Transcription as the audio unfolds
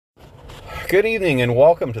Good evening and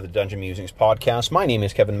welcome to the Dungeon Musings podcast. My name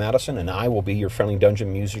is Kevin Madison and I will be your friendly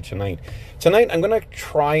dungeon muser tonight. Tonight I'm going to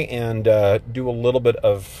try and do a little bit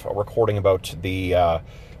of a recording about the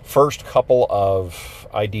first couple of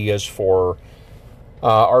ideas for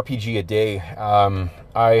RPG a day.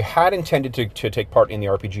 I had intended to take part in the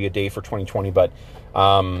RPG a day for 2020, but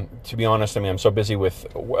to be honest, I'm so busy with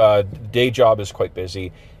day job is quite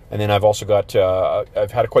busy. And then I've also got,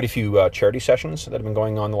 I've had quite a few charity sessions that have been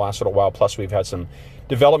going on the last little while. Plus, we've had some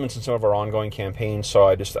developments in some of our ongoing campaigns. So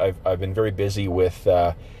I've been very busy with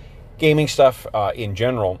gaming stuff in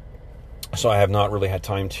general. So I have not really had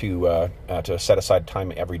time to set aside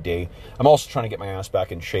time every day. I'm also trying to get my ass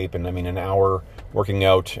back in shape. And an hour working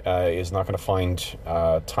out is not going to find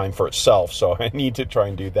time for itself. So I need to try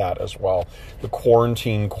and do that as well. The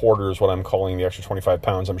quarantine quarter is what I'm calling the extra 25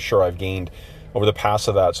 pounds I'm sure I've gained over the past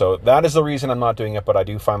of that. So that is the reason I'm not doing it, but I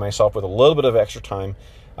do find myself with a little bit of extra time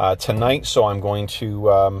tonight, so I'm going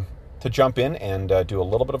to jump in and do a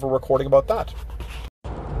little bit of a recording about that.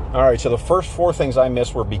 All right, so the first four things I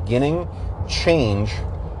missed were beginning, change,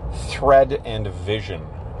 thread, and vision.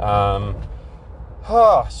 So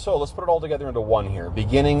let's put it all together into one here.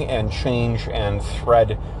 Beginning and change and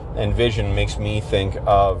thread and vision makes me think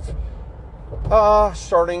of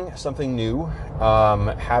starting something new,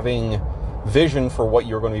 having vision for what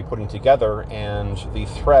you're going to be putting together, and the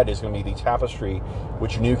thread is going to be the tapestry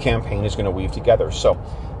which your new campaign is going to weave together. So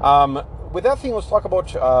with that theme, let's talk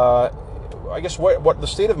about I guess what the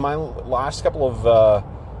state of my last couple of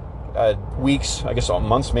weeks, I guess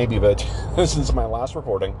months maybe, but since my last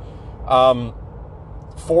recording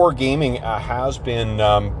for gaming has been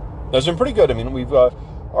pretty good. We've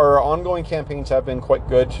our ongoing campaigns have been quite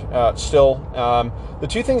good still. The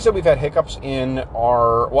two things that we've had hiccups in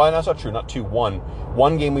are, well, that's not true, not two, one.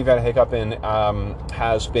 One game we've had a hiccup in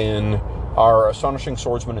has been our Astonishing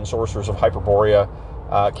Swordsmen and Sorcerers of Hyperborea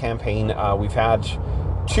campaign. We've had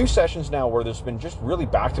two sessions now where there's been just really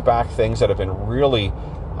back-to-back things that have been really,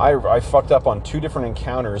 I fucked up on two different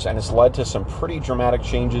encounters, and it's led to some pretty dramatic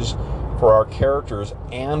changes for our characters,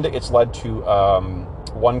 and it's led to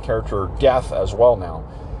one character death as well now.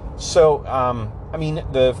 So,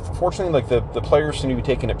 fortunately, the players seem to be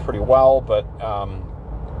taking it pretty well, but that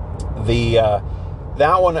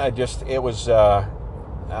one,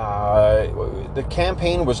 the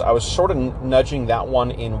campaign was, I was sort of nudging that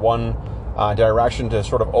one in one direction to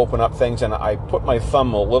sort of open up things, and I put my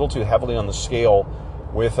thumb a little too heavily on the scale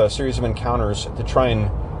with a series of encounters to try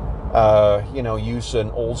and, use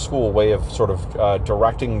an old school way of sort of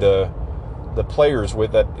directing the players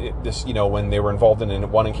with that, when they were involved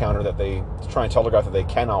in one encounter, that they try and telegraph that they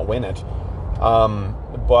cannot win it.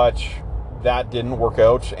 But that didn't work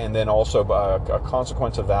out. And then also a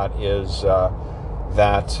consequence of that is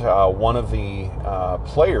that one of the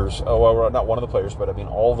players, not one of the players, but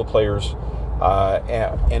all of the players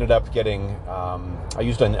ended up getting, I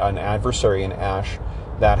used an adversary in Ash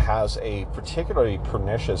that has a particularly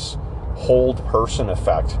pernicious hold person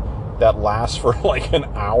effect that lasts for like an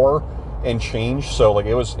hour and change. So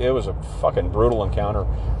it was a fucking brutal encounter.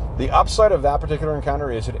 The upside of that particular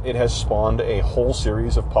encounter is it has spawned a whole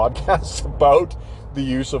series of podcasts about the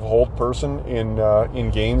use of hold person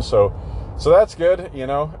in games. So that's good,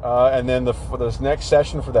 and then the next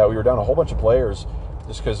session for that, we were down a whole bunch of players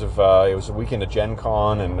just because of it was a weekend of Gen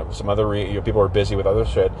Con and some other people were busy with other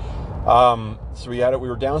shit. So we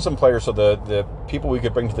were down some players, so the people we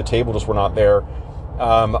could bring to the table just were not there.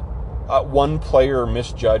 One player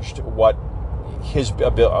misjudged what his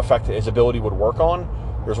ability would work on.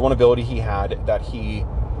 There's one ability he had that he,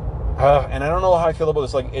 and I don't know how I feel about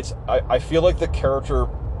this. I feel like the character,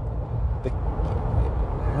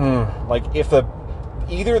 if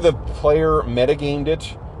either the player metagamed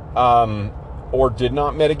it, or did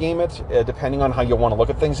not metagame it, depending on how you want to look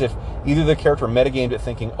at things. If either the character metagamed it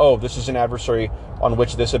thinking, oh, this is an adversary on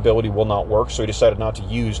which this ability will not work, so he decided not to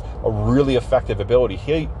use a really effective ability,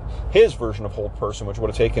 his version of hold person, which would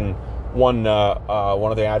have taken one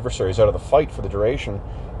of the adversaries out of the fight for the duration.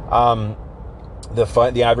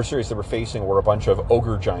 The adversaries that we're facing were a bunch of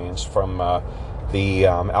ogre giants from the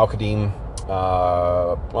Al-Qadim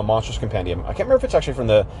Monsters Compendium. I can't remember if it's actually from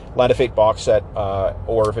the Land of Fate box set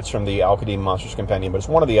or if it's from the Al-Qadim Monsters Compendium, but it's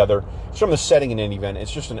one or the other. It's from the setting in any event.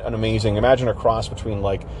 It's just an amazing, imagine a cross between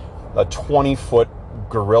like a 20-foot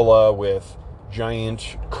gorilla with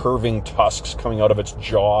giant curving tusks coming out of its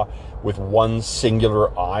jaw with one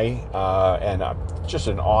singular eye, and just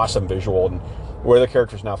an awesome visual. And where the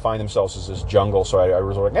characters now find themselves is this jungle, so I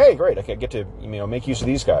was like, hey, great, I can get to make use of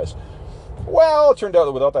these guys. Well, it turned out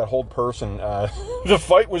that without that hold person, the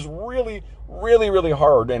fight was really, really, really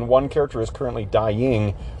hard, and one character is currently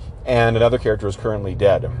dying and another character is currently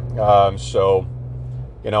dead. So,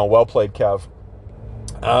 well played, Kev.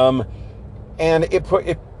 And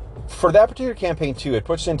it for that particular campaign too, it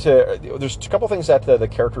puts into, there's a couple things that the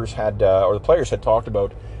characters had, or the players had talked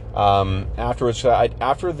about afterwards.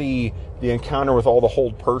 After the encounter with all the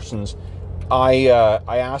hold persons, I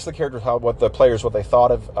asked the characters what they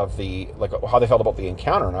thought of the, like, how they felt about the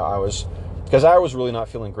encounter, and because I was really not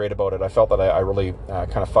feeling great about it. I felt that I really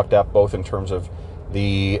kind of fucked up, both in terms of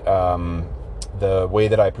the way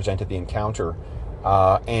that I presented the encounter,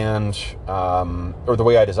 or the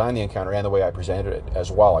way I designed the encounter and the way I presented it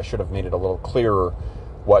as well. I should have made it a little clearer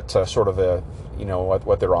what sort of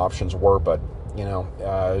what their options were, but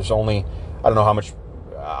there's only, I don't know how much.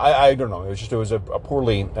 I don't know. It was a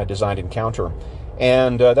poorly designed encounter,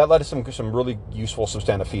 and that led to some really useful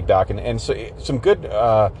substantive feedback and so some good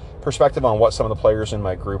perspective on what some of the players in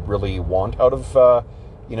my group really want out of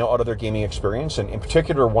their gaming experience. And in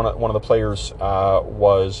particular, one of the players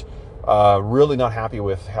was really not happy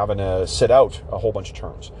with having to sit out a whole bunch of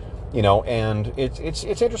turns, and it's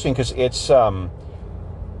interesting because it's for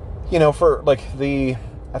like I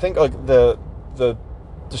think like the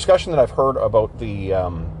discussion that I've heard about the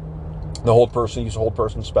hold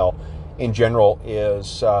person spell in general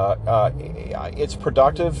is it's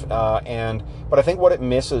productive, but I think what it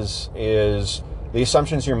misses is the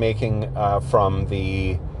assumptions you're making from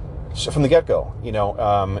the get-go.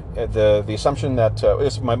 The assumption that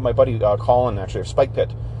is my buddy Colin, actually, of Spike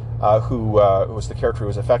Pit, who was the character who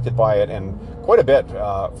was affected by it, and quite a bit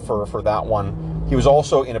for that one. He was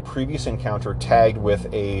also in a previous encounter tagged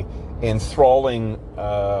with a enthralling,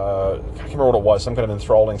 I can't remember what it was, some kind of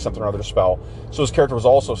enthralling something or other spell. So his character was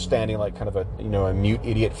also standing like kind of a mute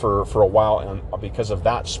idiot for a while, and because of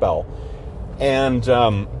that spell. And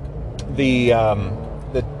the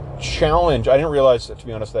challenge, I didn't realize, to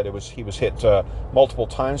be honest, that he was hit multiple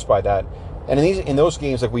times by that. And in those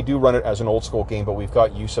games, like, we do run it as an old school game, but we've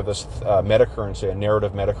got use of this meta currency, a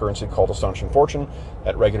narrative meta currency called Astonishing Fortune,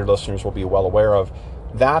 that regular listeners will be well aware of.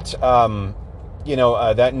 That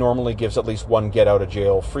that normally gives at least one get out of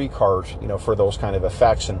jail free card, for those kind of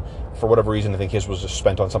effects. And for whatever reason, I think his was just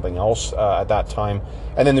spent on something else at that time.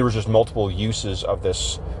 And then there was just multiple uses of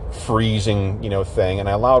this freezing, thing. And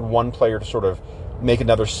I allowed one player to sort of make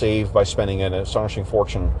another save by spending an Astonishing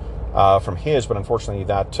Fortune from his, but unfortunately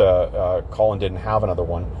that Colin didn't have another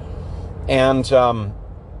one. And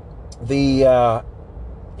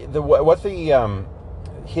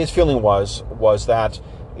his feeling was that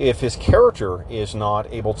if his character is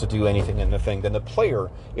not able to do anything in the thing, then the player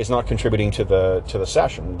is not contributing to the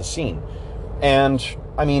session, the scene. And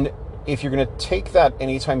I mean, if you're going to take that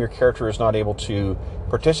anytime your character is not able to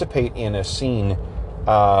participate in a scene,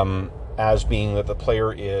 as being that the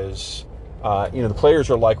player is, the players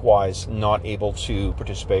are likewise not able to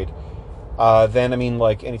participate, then, I mean,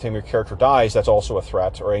 like, anytime your character dies, that's also a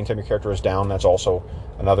threat, or anytime your character is down, that's also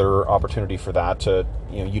another opportunity for that to,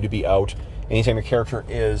 you to be out. Anytime your character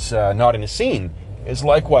is not in a scene is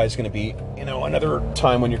likewise going to be, another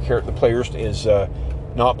time when the player is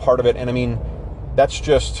not part of it. And I mean, that's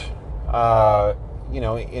just, I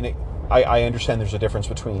understand there's a difference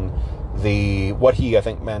between what he, I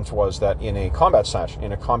think, meant was that in a combat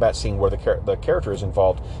scene where the character is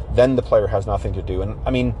involved, then the player has nothing to do. And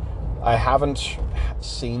I mean, I haven't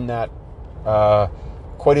seen that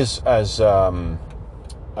quite as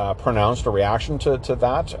pronounced a reaction to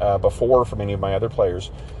that before from any of my other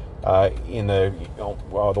players in the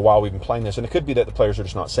while we've been playing this. And it could be that the players are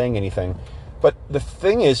just not saying anything. But the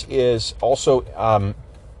thing is also,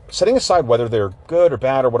 setting aside whether they're good or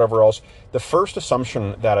bad or whatever else, the first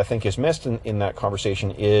assumption that I think is missed in that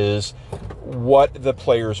conversation is what the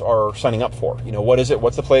players are signing up for. What is it?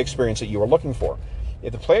 What's the play experience that you are looking for?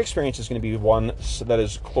 If the play experience is going to be one that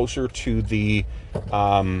is closer to the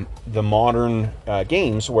modern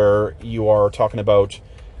games, where you are talking about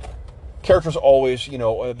characters always,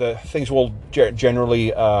 the things will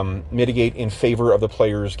generally mitigate in favor of the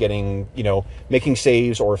players getting, making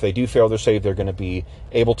saves, or if they do fail their save, they're going to be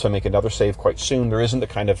able to make another save quite soon. There isn't the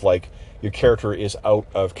kind of, like, your character is out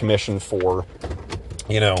of commission for,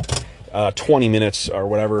 20 minutes or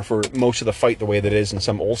whatever for most of the fight, the way that it is in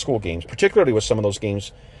some old school games, particularly with some of those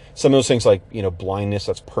games, some of those things like, blindness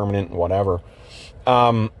that's permanent and whatever.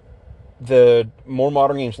 The more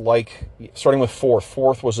modern games, like starting with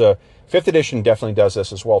Fourth was a 5th edition, definitely does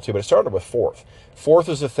this as well too, but it started with Fourth. Fourth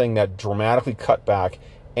is the thing that dramatically cut back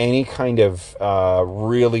any kind of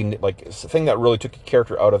really, like, thing that really took the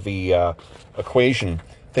character out of the equation.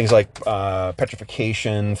 things like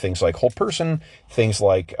petrification, things like hold person, things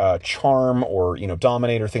like charm or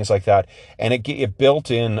dominator, things like that, and it built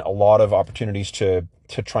in a lot of opportunities to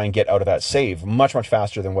try and get out of that save much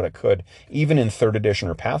faster than what it could even in 3rd edition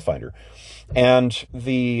or Pathfinder. And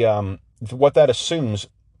the what that assumes,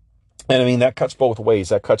 and I mean that cuts both ways.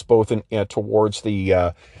 That cuts both towards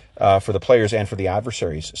the for the players and for the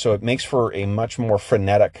adversaries. So it makes for a much more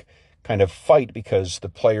frenetic kind of fight because the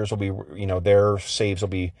players will be, their saves will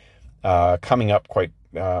be coming up quite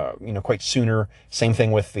sooner. Same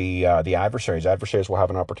thing with the adversaries. Adversaries will have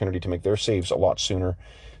an opportunity to make their saves a lot sooner.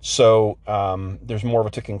 So there's more of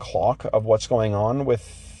a ticking clock of what's going on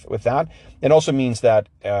with that. It also means that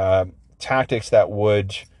tactics that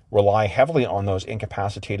would rely heavily on those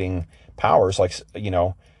incapacitating powers, like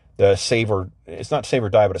the save or it's not save or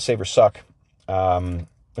die, but a save or suck.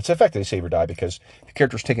 It's effectively save or die because the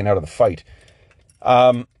character's taken out of the fight.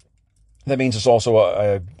 That means it's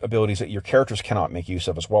also abilities that your characters cannot make use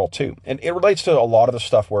of as well, too. And it relates to a lot of the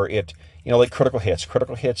stuff where it, like critical hits.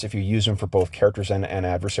 Critical hits, if you use them for both characters and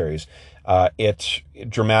adversaries, it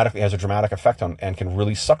dramatically has a dramatic effect on and can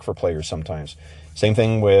really suck for players sometimes. Same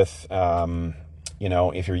thing with,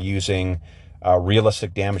 if you're using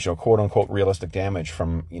realistic damage, quote-unquote realistic damage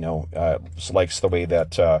from, like the way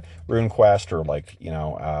that RuneQuest or like,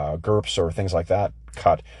 GURPS or things like that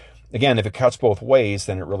cut. Again, if it cuts both ways,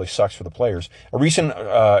 then it really sucks for the players. A recent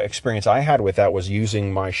experience I had with that was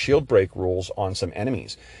using my shield break rules on some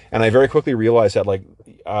enemies. And I very quickly realized that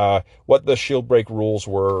what the shield break rules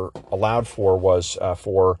were allowed for was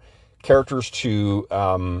for characters to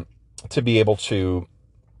be able to,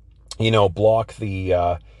 block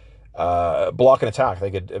the block an attack.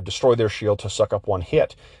 They could destroy their shield to suck up one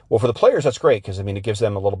hit. Well, for the players, that's great because, it gives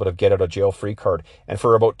them a little bit of get out of jail free card. And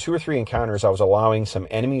for about 2 or 3 encounters, I was allowing some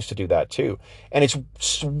enemies to do that too. And it's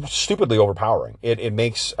stupidly overpowering. It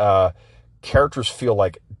makes characters feel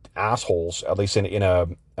like assholes, at least in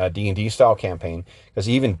a D&D style campaign, because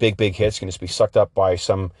even big hits can just be sucked up by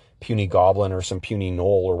some puny goblin or some puny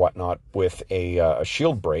gnoll or whatnot with a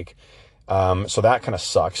shield break. So that kind of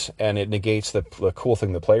sucks, and it negates the cool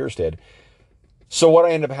thing the players did. So what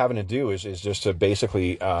I end up having to do is just to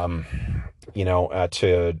basically, to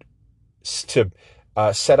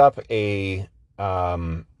set up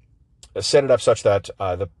set it up such that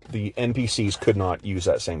the NPCs could not use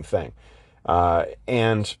that same thing,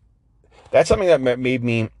 and that's something that made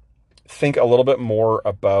me think a little bit more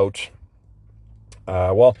about.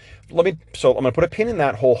 I'm going to put a pin in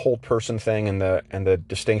that whole hold person thing and the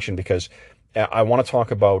distinction because I want to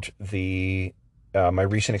talk about my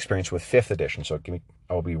recent experience with 5th edition. So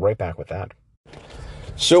I'll be right back with that.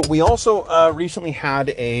 So we also recently had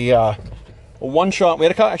a one shot. We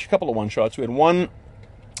had actually a couple of one shots. We had one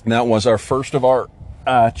that was our first of our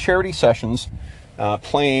charity sessions,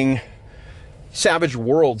 playing Savage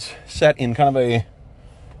Worlds, set in kind of a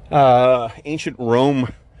ancient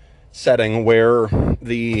Rome setting where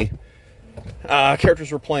the characters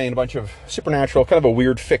were playing a bunch of supernatural, kind of a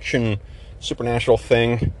weird fiction supernatural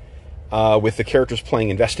thing, with the characters playing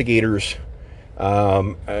investigators,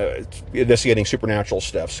 investigating supernatural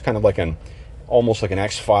stuff. Kind of like almost like an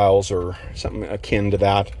X-Files or something akin to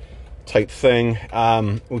that type thing.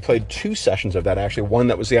 We played 2 sessions of that, actually. One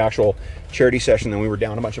that was the actual charity session, then we were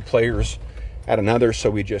down a bunch of players at another, so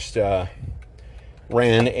we just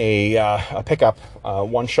ran a pickup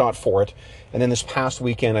one shot for it. And then this past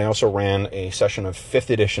weekend I also ran a session of 5th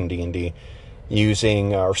edition D&D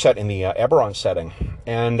using or set in the Eberron setting,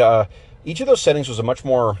 and each of those settings was a much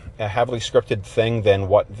more heavily scripted thing than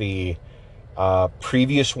what the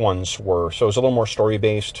previous ones were. So it was a little more story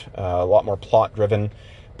based, a lot more plot driven,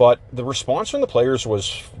 but the response from the players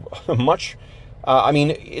was much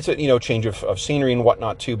it's a change of scenery and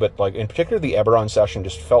whatnot too, but like in particular the Eberron session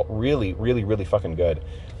just felt really fucking good.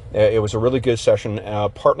 It was a really good session,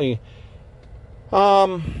 partly I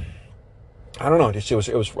don't know, it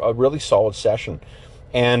was a really solid session.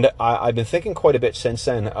 And I've been thinking quite a bit since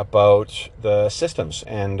then about the systems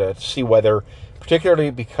and to see whether, particularly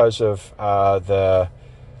because of the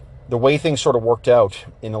way things sort of worked out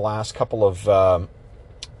in the last couple of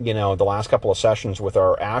sessions with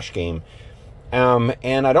our Ash game.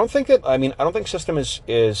 And I don't think system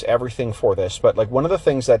is everything for this, but like one of the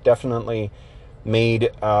things that definitely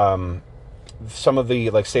made some of the,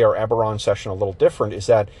 like say our Eberron session a little different is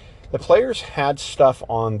that the players had stuff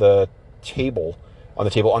on the table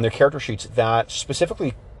on their character sheets that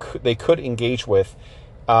specifically they could engage with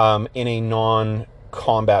in a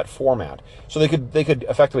non-combat format. So they could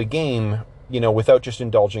effectively game, without just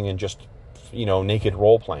indulging in just, naked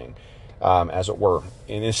role playing. as it were,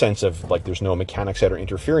 in a sense of like there's no mechanics that are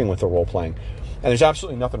interfering with the role playing. And there's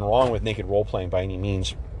absolutely nothing wrong with naked role playing by any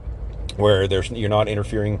means, where you're not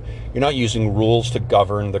interfering, you're not using rules to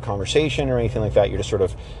govern the conversation or anything like that. You're just sort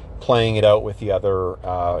of playing it out with the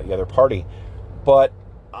other party. But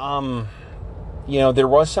there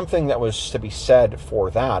was something that was to be said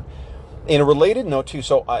for that. In a related note too,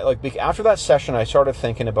 so after that session, I started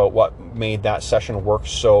thinking about what made that session work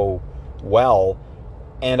so well,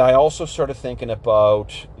 and I also started thinking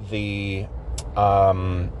about the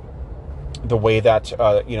way that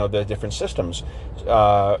the different systems,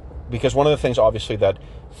 because one of the things obviously that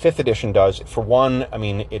 5th edition does, for one, I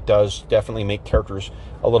mean, it does definitely make characters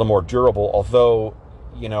a little more durable. Although,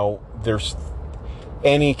 there's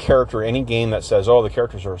any character, any game that says, oh, the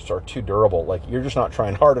characters are too durable, like, you're just not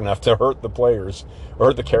trying hard enough to hurt the players, or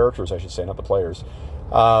hurt the characters, I should say, not the players,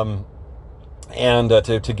 and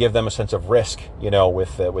to give them a sense of risk,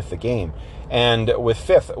 with the game. And with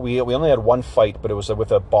 5th, we only had one fight, but it was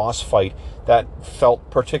with a boss fight that felt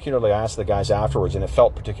particularly, I asked the guys afterwards, and it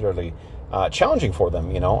felt particularly challenging for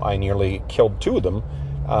them. I nearly killed 2 of them.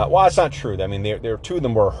 Well, that's not true. I mean, 2 of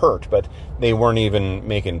them were hurt, but they weren't even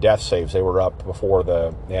making death saves. They were up before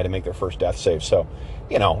they had to make their first death save. So,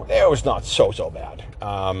 it was not so bad.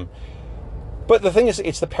 But the thing is,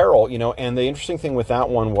 it's the peril, and the interesting thing with that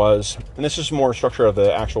one was, and this is more structure of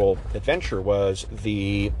the actual adventure, was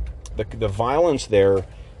the violence there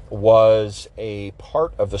was a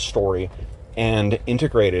part of the story and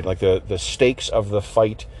integrated, like the stakes of the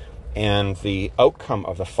fight and the outcome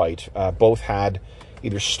of the fight both had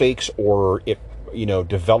either stakes or it,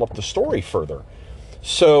 developed the story further.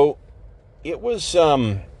 So it was,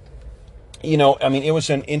 it was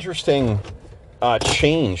an interesting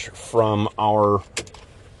change from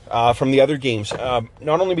from the other games.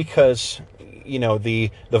 Not only because,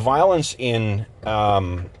 the violence in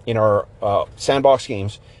our sandbox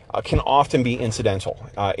games can often be incidental.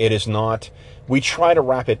 It is not. We try to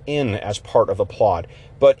wrap it in as part of the plot,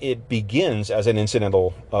 but it begins as an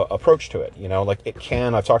incidental approach to it. Like it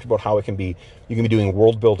can. I've talked about how it can be. You can be doing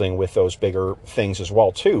world building with those bigger things as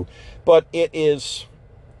well too, but it's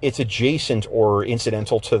adjacent or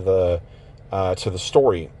incidental to the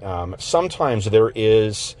story. Sometimes there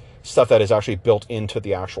is stuff that is actually built into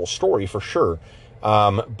the actual story for sure,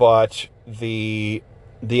 but the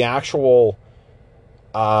actual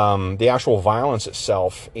violence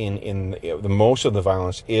itself in the most of the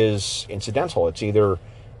violence is incidental. It's either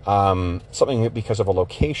something because of a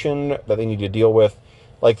location that they need to deal with,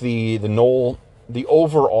 like the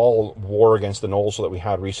overall war against the gnolls that we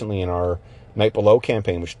had recently in our Night Below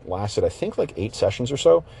campaign, which lasted I think like 8 sessions or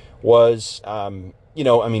so, was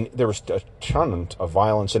there was a ton of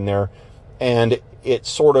violence in there, and it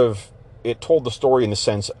told the story in the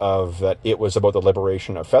sense of that it was about the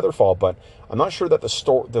liberation of Featherfall, but I'm not sure that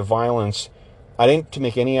the violence, I didn't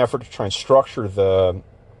make any effort to try and structure the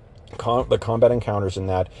combat encounters in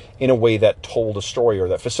that in a way that told a story or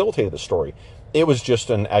that facilitated the story. It was just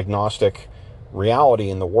an agnostic reality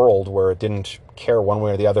in the world where it didn't care one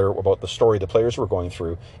way or the other about the story the players were going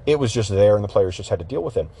through. It was just there and the players just had to deal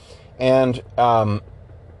with it. And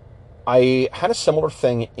I had a similar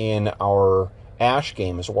thing in our Ash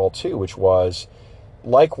game as well too, which was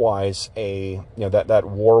likewise that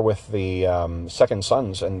war with the Second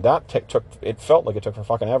Sons, and that it felt like it took for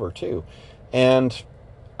fucking ever too. And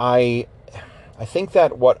I think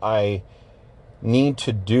that what I need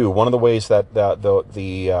to do, one of the ways that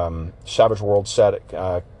the Savage World set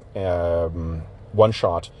one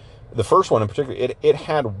shot, the first one in particular, it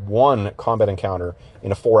had one combat encounter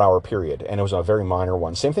in a 4-hour period, and it was a very minor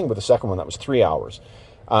one. Same thing with the second one, that was 3 hours.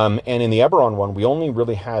 And in the Eberron one, we only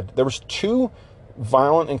really there was 2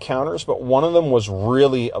 violent encounters, but one of them was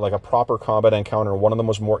really like a proper combat encounter. One of them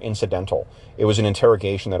was more incidental. It was an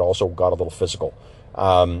interrogation that also got a little physical.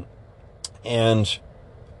 And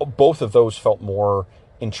both of those felt more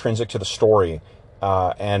intrinsic to the story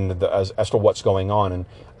and as to what's going on. And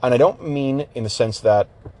I don't mean in the sense that,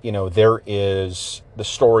 there is the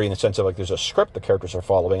story in the sense of like there's a script the characters are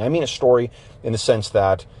following. I mean a story in the sense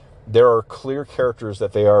that there are clear characters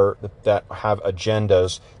that have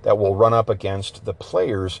agendas that will run up against the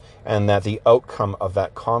players, and that the outcome of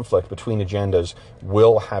that conflict between agendas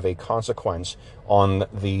will have a consequence on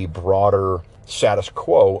the broader status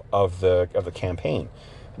quo of the campaign.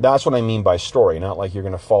 That's what I mean by story, not like you're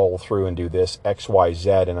going to follow through and do this X, Y, Z.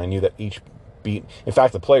 And I knew that each beat, in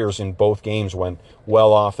fact, the players in both games went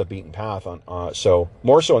well off the beaten path so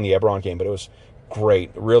more so in the Eberron game, but it was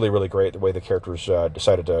great, really, really great the way the characters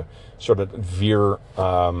decided to sort of veer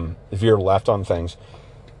left on things.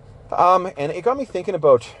 And it got me thinking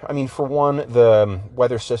about, for one, the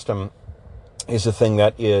weather system. is the thing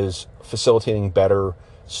that is facilitating better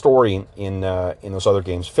story in those other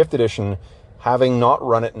games. 5th edition, having not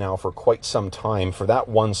run it now for quite some time, for that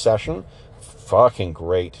one session, fucking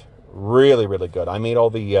great. Really, really good. I made all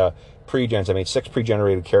the pre-gens. I made 6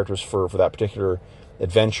 pre-generated characters for that particular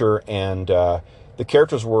adventure, and the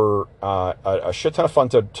characters were a shit ton of fun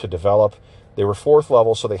to develop. They were 4th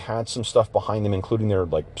level, so they had some stuff behind them, including their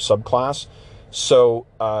like subclass. So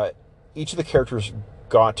each of the characters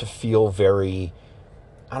got to feel very,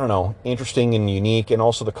 I don't know, interesting and unique. And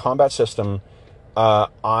also the combat system,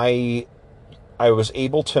 I was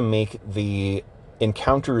able to make the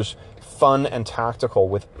encounters fun and tactical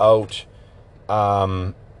without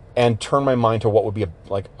and turn my mind to what would be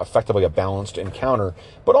effectively a balanced encounter,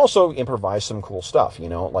 but also improvise some cool stuff. You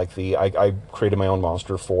know, like I created my own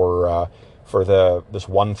monster for this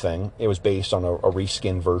one thing. It was based on a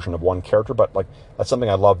reskin version of one character, but like that's something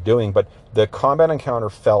I love doing. But the combat encounter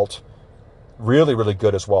felt really, really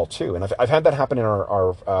good as well too. And I've had that happen in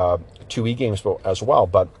our 2E games as well.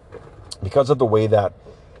 But because of the way that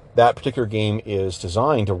particular game is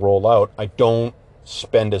designed to roll out, I don't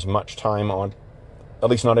spend as much time on, at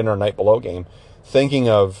least not in our Night Below game, thinking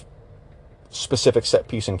of specific set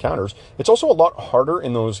piece encounters. It's also a lot harder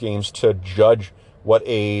in those games to judge what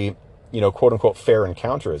a, quote unquote fair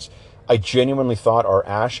encounter is. I genuinely thought our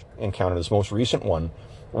Ash encounter, this most recent one,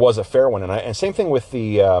 was a fair one, and same thing with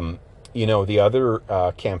the the other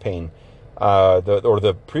campaign,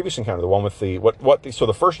 the previous encounter, the one with so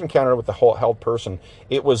the first encounter with the whole held person,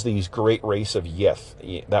 it was these great race of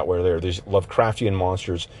Yith that were there. These Lovecraftian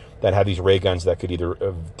monsters that had these ray guns that could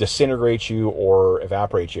either disintegrate you or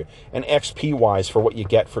evaporate you. And XP wise, for what you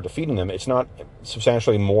get for defeating them, it's not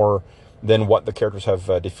substantially more than what the characters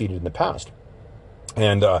have defeated in the past.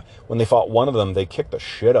 And when they fought one of them, they kicked the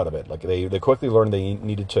shit out of it. Like they quickly learned they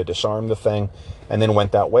needed to disarm the thing, and then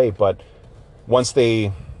went that way. But once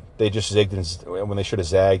they just zigged when they should have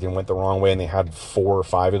zagged and went the wrong way, and they had 4 or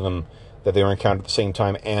 5 of them that they were encountered at the same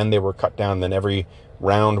time, and they were cut down. And then every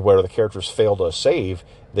round where the characters failed to save,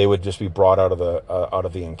 they would just be brought out of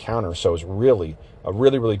the encounter. So it was really a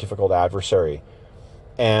really difficult adversary.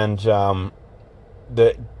 And the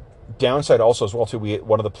downside also as well too,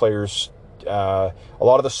 one of the players, a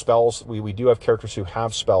lot of the spells, we do have characters who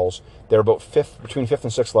have spells. They're about between 5th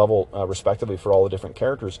and 6th level respectively for all the different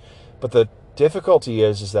characters. But the difficulty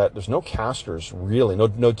is that there's no casters, really,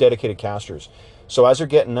 no dedicated casters. So as they're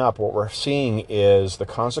getting up, what we're seeing is the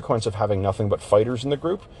consequence of having nothing but fighters in the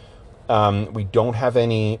group. We don't have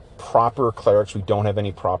any proper clerics, we don't have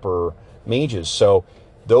any proper mages. So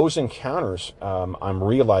those encounters, I'm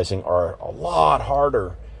realizing, are a lot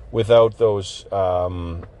harder without those,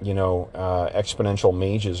 exponential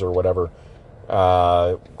mages or whatever,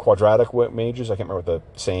 quadratic mages. I can't remember what the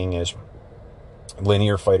saying is.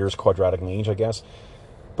 Linear fighters, quadratic mage, I guess.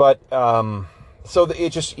 But so it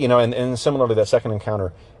just, and similarly, that second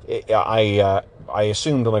encounter, I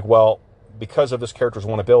assumed, I'm like, well, because of this character's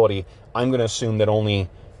one ability, I'm going to assume that only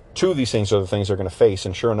 2 of these things are the things they're going to face.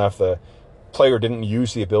 And sure enough, the player didn't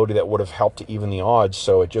use the ability that would have helped to even the odds,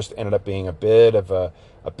 so it just ended up being a bit of a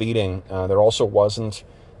beating. There also wasn't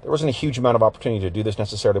a huge amount of opportunity to do this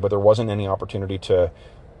necessarily, but there wasn't any opportunity to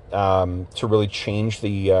really change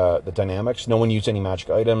the dynamics. No one used any magic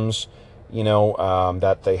items,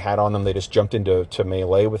 that they had on them. They just jumped into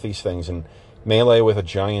melee with these things, and melee with a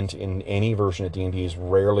giant in any version of D&D is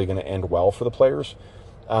rarely going to end well for the players.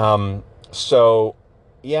 So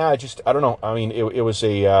yeah, I don't know. I mean, it was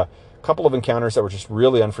a couple of encounters that were just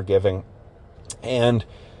really unforgiving, and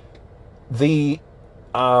the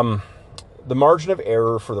margin of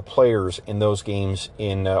error for the players in those games,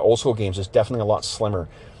 in old school games, is definitely a lot slimmer.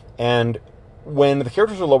 And when the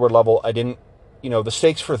characters are lower level, the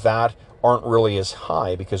stakes for that aren't really as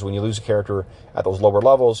high, because when you lose a character at those lower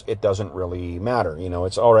levels, it doesn't really matter.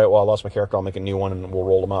 It's all right, well, I lost my character, I'll make a new one and we'll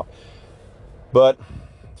roll them up. But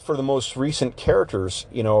for the most recent characters,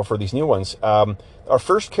 for these new ones, our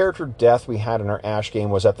first character death we had in our Ash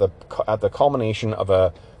game was at the culmination of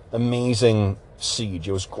a amazing siege.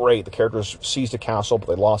 It was great. The characters seized a castle, but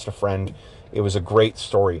they lost a friend. It was a great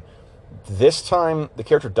story. This time, the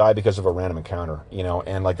character died because of a random encounter,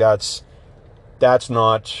 and like that's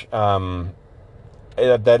not,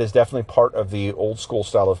 that is definitely part of the old school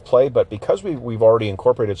style of play, but because we've already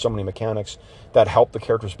incorporated so many mechanics that help the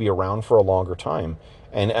characters be around for a longer time,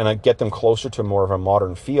 and get them closer to more of a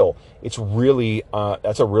modern feel, it's really,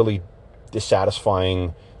 that's a really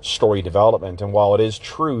dissatisfying story development. And while it is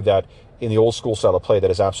true that in the old school style of play,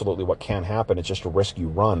 that is absolutely what can happen, it's just a risk you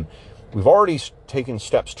run, we've already taken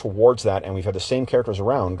steps towards that, and we've had the same characters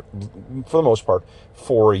around, for the most part,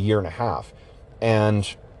 for a year and a half.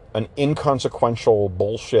 And an inconsequential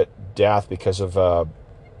bullshit death because of a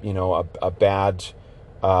bad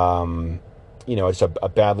it's a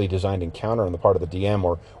badly designed encounter on the part of the DM,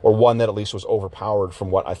 or one that at least was overpowered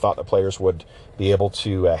from what I thought the players would be able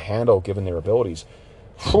to handle given their abilities.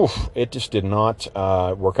 Whew, it just did not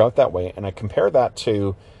work out that way. And I compare that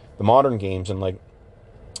to the modern games, and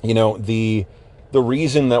the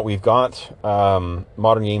reason that we've got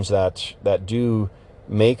modern games that do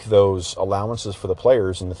make those allowances for the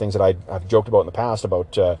players, and the things that I've joked about in the past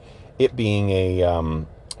about it being a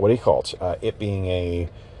it being a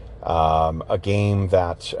game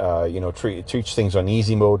that treats things on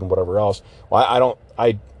easy mode and whatever else. Well,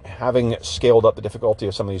 having scaled up the difficulty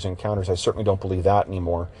of some of these encounters, I certainly don't believe that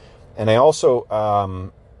anymore. And I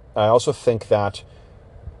also think that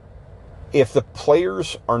if the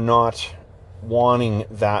players are not wanting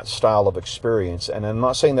that style of experience, and I'm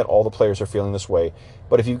not saying that all the players are feeling this way,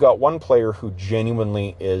 but if you've got one player who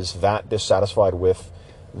genuinely is that dissatisfied with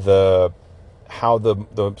how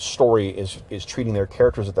the story is treating their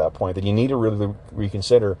characters at that point, then you need to really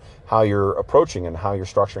reconsider how you're approaching and how you're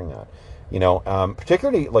structuring that.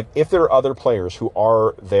 Particularly like if there are other players who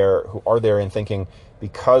are there and thinking,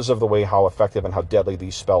 because of the way how effective and how deadly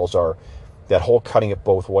these spells are, that whole cutting it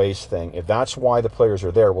both ways thing, if that's why the players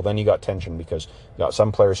are there, well, then you got tension, because you got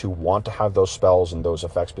some players who want to have those spells and those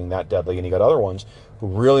effects being that deadly, and you got other ones who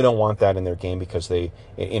really don't want that in their game because it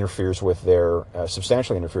interferes with their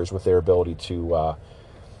substantially interferes with their ability to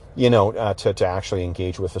to actually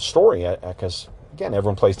engage with the story, because again,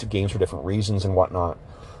 everyone plays games for different reasons and whatnot.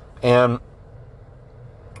 And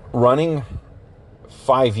running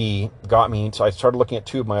 5e got me, so I started looking at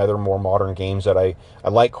two of my other more modern games that I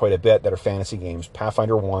like quite a bit, that are fantasy games,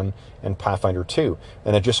 Pathfinder 1 and Pathfinder 2.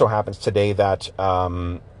 And it just so happens today that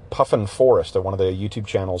Puffin Forest, one of the YouTube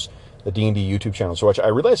channels, the D&D YouTube channel, so which I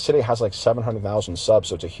realized today has like 700,000 subs,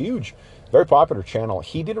 so it's a huge, very popular channel.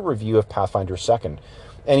 He did a review of Pathfinder 2nd,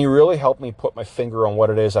 and he really helped me put my finger on what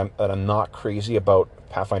it is that I'm not crazy about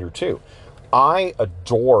Pathfinder 2. I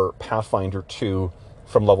adore Pathfinder 2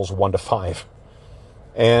 from levels 1 to 5.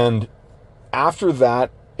 And after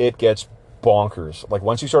that, it gets bonkers. Like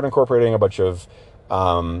once you start incorporating a bunch of,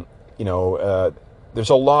 there's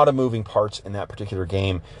a lot of moving parts in that particular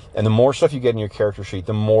game. And the more stuff you get in your character sheet,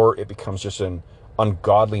 the more it becomes just an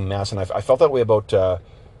ungodly mess. And I felt that way about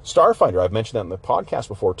Starfinder. I've mentioned that in the podcast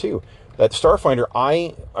before too. That Starfinder,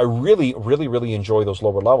 I really, really, really enjoy those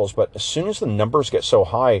lower levels. But as soon as the numbers get so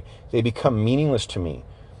high, they become meaningless to me,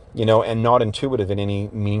 and not intuitive in any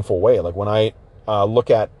meaningful way. Like when I look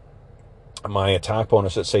at my attack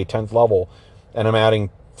bonus at, say, 10th level, and I'm adding,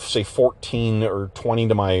 say, 14 or 20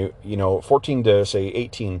 to my, 14 to, say,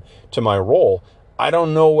 18 to my roll, I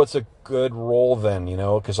don't know what's a good roll then,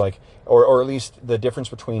 because or at least the difference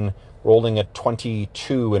between rolling a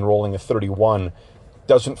 22 and rolling a 31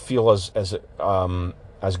 doesn't feel as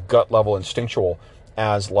gut level instinctual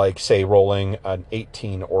as, like, say, rolling an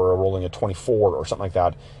 18 or rolling a 24 or something like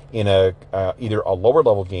that in either a lower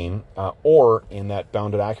level game or in that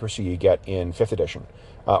bounded accuracy you get in 5th edition.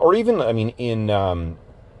 Or even,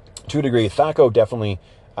 to a degree, THAC0 definitely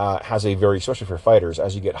has a very, especially for fighters,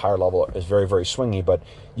 as you get higher level, is very, very swingy, but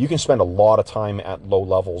you can spend a lot of time at low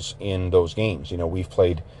levels in those games. We've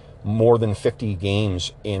played more than 50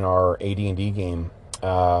 games in our AD&D game,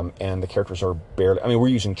 and the characters are barely, we're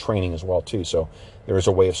using training as well too, so there is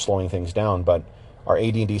a way of slowing things down, but our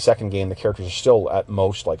AD&D second game, the characters are still at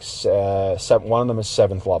most like one of them is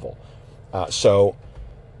 7th level.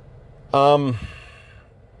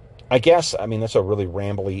 I guess, that's a really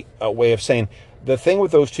rambly way of saying the thing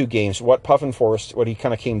with those two games. What Puffin Forest, what he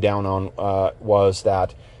kind of came down on was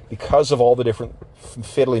that because of all the different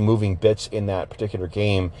fiddly moving bits in that particular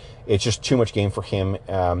game, it's just too much game for him.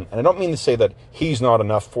 And I don't mean to say that he's not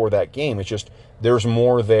enough for that game. It's just there's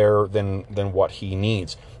more there than what he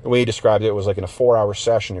needs. The way he described it was like in a 4-hour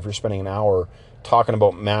session, if you're spending an hour talking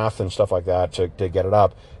about math and stuff like that to get it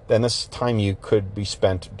up, then this time you could be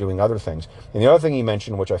spent doing other things. And the other thing he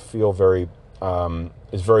mentioned, which I feel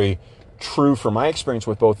is very true from my experience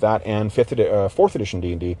with both that and 4th edition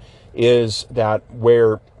D&D, is that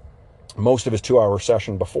where most of his 2-hour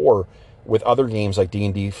session before, with other games like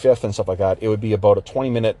D&D 5th and stuff like that, it would be about a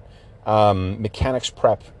 20-minute mechanics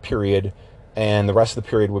prep period, and the rest of the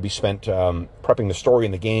period would be spent prepping the story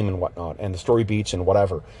in the game and whatnot, and the story beats and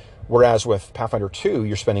whatever. Whereas with Pathfinder 2,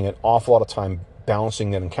 you're spending an awful lot of time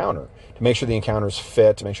balancing that encounter to make sure the encounters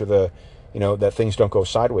fit, to make sure that things don't go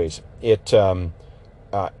sideways. It does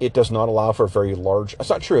not allow for very large. That's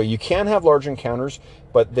not true. You can have large encounters,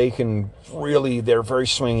 but they're very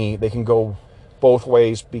swingy. They can go both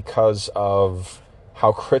ways because of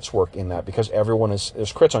how crits work in that, because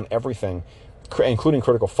there's crits on everything, including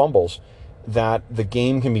critical fumbles, that the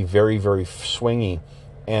game can be very, very swingy.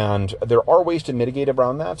 And there are ways to mitigate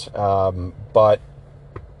around that, but,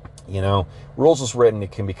 rules as written,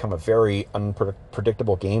 it can become a very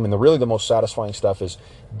unpredictable game. And really the most satisfying stuff is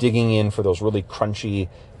digging in for those really crunchy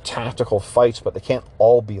tactical fights, but they can't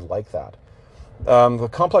all be like that. The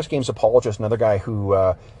Complex Games Apologist, another guy who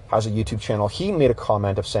has a YouTube channel, he made a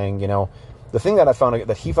comment of saying, the thing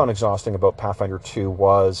that he found exhausting about Pathfinder 2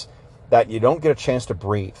 was that you don't get a chance to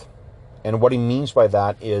breathe. And what he means by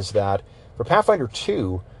that is that for Pathfinder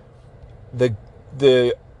 2,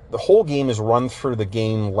 the whole game is run through the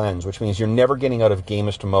game lens, which means you're never getting out of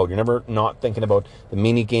gamist mode. You're never not thinking about the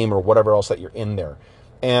mini game or whatever else that you're in there.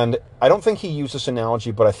 And I don't think he used this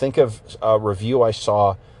analogy, but I think of a review I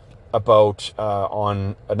saw about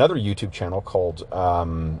on another YouTube channel called,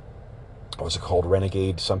 what was it called?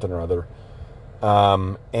 Renegade something or other.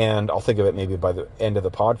 And I'll think of it maybe by the end of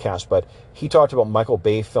the podcast, but he talked about Michael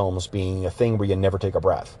Bay films being a thing where you never take a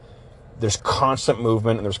breath. There's constant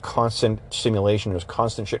movement and there's constant stimulation. There's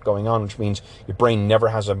constant shit going on, which means your brain never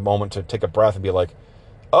has a moment to take a breath and be like,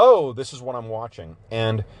 oh, this is what I'm watching.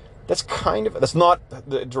 And that's not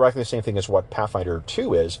directly the same thing as what Pathfinder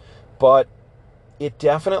 2 is, but it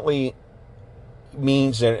definitely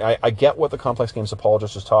means that I get what the Complex Games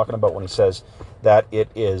Apologist is talking about when he says that it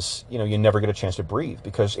is, you never get a chance to breathe,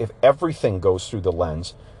 because if everything goes through the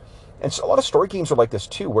lens, and so a lot of story games are like this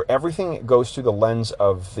too, where everything goes through the lens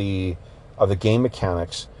of the game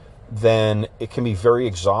mechanics, then it can be very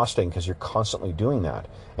exhausting because you're constantly doing that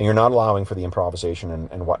and you're not allowing for the improvisation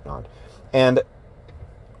and whatnot. And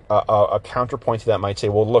a counterpoint to that might say,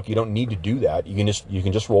 well, look, you don't need to do that. You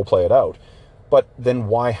can just role play it out. But then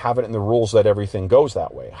why have it in the rules that everything goes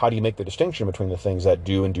that way? How do you make the distinction between the things that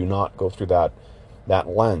do and do not go through that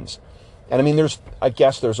lens? And I mean, I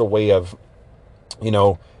guess there's a way of,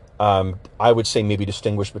 I would say maybe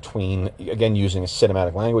distinguish between, again, using a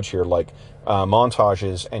cinematic language here, like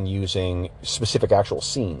montages, and using specific actual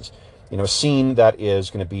scenes. A scene that is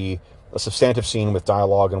going to be a substantive scene with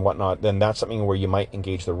dialogue and whatnot, then that's something where you might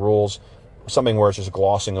engage the rules. Something where it's just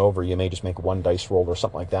glossing over, you may just make one dice roll or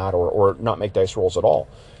something like that, or not make dice rolls at all.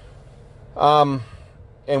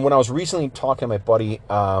 And when I was recently talking to my buddy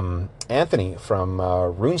Anthony from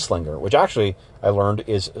Runeslinger, which actually I learned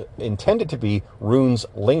is intended to be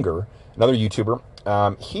Runeslinger, another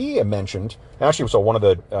YouTuber, he had mentioned, actually was one of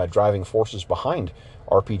the driving forces behind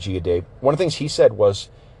RPG A Day. One of the things he said was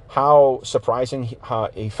how surprising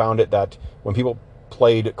he found it that when people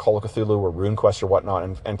played Call of Cthulhu or RuneQuest or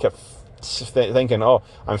whatnot and kept thinking, oh,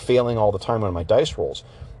 I'm failing all the time on my dice rolls.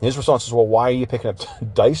 And his response is, well, why are you picking up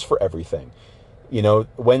dice for everything?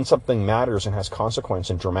 When something matters and has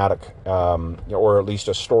consequence and dramatic, or at least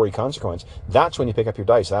a story consequence, that's when you pick up your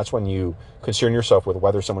dice. That's when you concern yourself with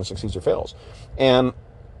whether someone succeeds or fails. And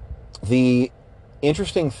the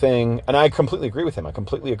interesting thing, and I completely agree with him, I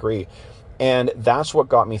completely agree. And that's what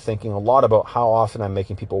got me thinking a lot about how often I'm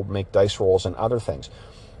making people make dice rolls and other things.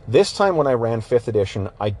 This time when I ran 5th edition,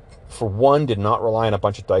 I, for one, did not rely on a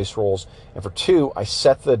bunch of dice rolls, and for two, I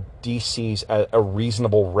set the DCs at a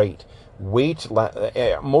reasonable rate. Most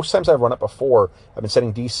times I've run it before, I've been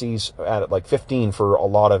setting DCs at like 15 for a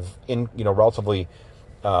lot of relatively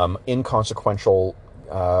inconsequential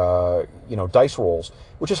dice rolls,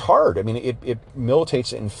 which is hard. I mean, it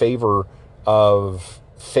militates in favor of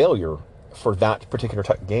failure for that particular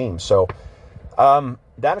type of game. So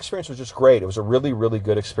that experience was just great. It was a really, really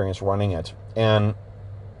good experience running it. And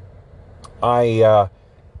so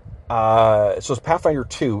it's Pathfinder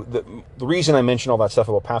 2. The reason I mention all that stuff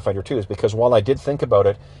about Pathfinder 2 is because while I did think about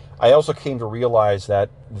it, I also came to realize that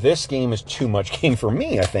this game is too much game for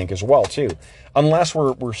me, I think, as well, too. Unless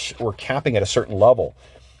we're capping at a certain level.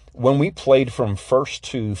 When we played from 1st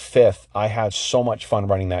to 5th, I had so much fun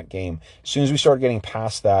running that game. As soon as we started getting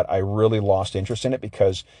past that, I really lost interest in it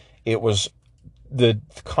because the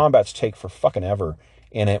combats take for fucking ever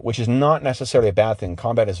in it, which is not necessarily a bad thing.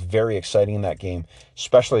 Combat is very exciting in that game,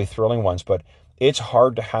 especially thrilling ones, but it's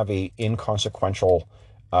hard to have a inconsequential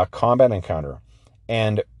combat encounter.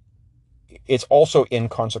 And it's also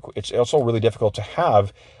it's also really difficult to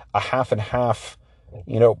have a half and half,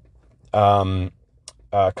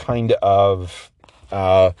 kind of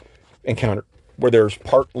encounter where there's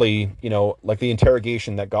partly, like the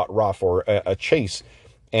interrogation that got rough, or a chase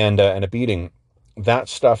and a beating. That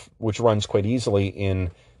stuff, which runs quite easily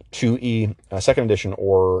in 2E 2nd edition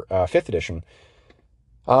or 5th edition,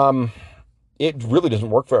 it really doesn't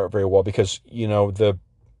work very, very well because the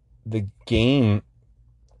game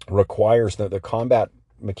requires the combat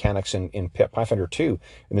mechanics in Pathfinder 2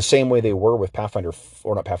 in the same way they were with Pathfinder,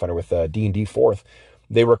 or not Pathfinder, with D&D 4th.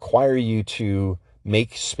 They require you to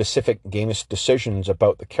make specific game decisions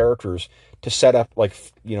about the characters to set up, like,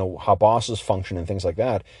 how bosses function and things like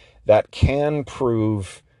that, that can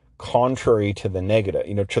prove contrary to the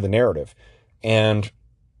negative, to the narrative, and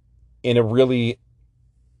in a really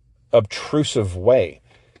obtrusive way,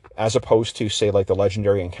 as opposed to, say, like the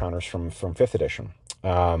legendary encounters from 5th edition.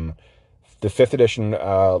 The 5th edition,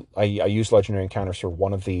 I used legendary encounters for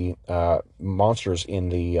one of the monsters in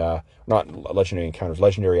the, not legendary encounters,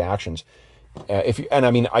 legendary actions.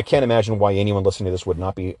 I can't imagine why anyone listening to this would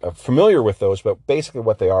not be familiar with those, but basically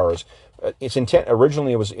what they are is, its intent,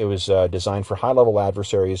 originally it was designed for high-level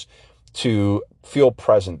adversaries to feel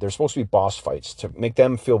present. They're supposed to be boss fights, to make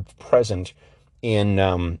them feel present in,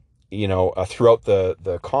 throughout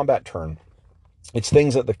the combat turn. It's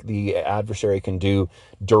things that the adversary can do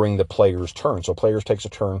during the player's turn. So players takes a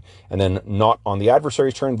turn, and then not on the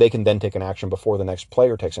adversary's turn, they can then take an action before the next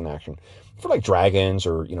player takes an action. For like dragons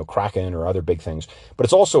or, Kraken or other big things.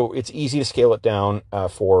 But it's easy to scale it down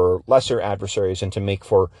for lesser adversaries and to make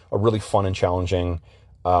for a really fun and challenging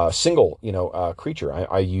single, creature.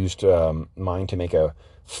 I used mine to make a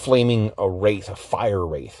flaming wraith, a fire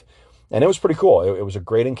wraith. And it was pretty cool. It was a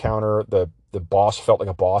great encounter. The boss felt like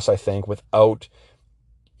a boss, I think, without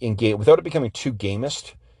it becoming too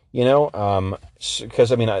gamist, because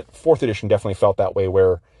 4th edition definitely felt that way,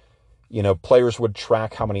 where, players would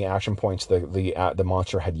track how many action points the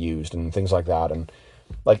monster had used and things like that, and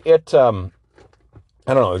like it. I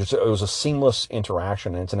don't know. It was a seamless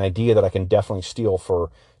interaction, and it's an idea that I can definitely steal for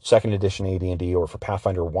 2nd edition AD&D or for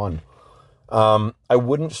Pathfinder 1. I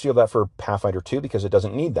wouldn't steal that for Pathfinder 2 because it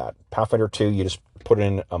doesn't need that. Pathfinder 2, you just put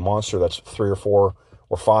in a monster that's 3 or 4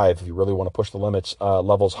 or 5, if you really want to push the limits,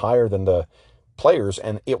 levels higher than the players,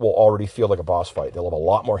 and it will already feel like a boss fight. They'll have a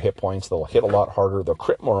lot more hit points, they'll hit a lot harder, they'll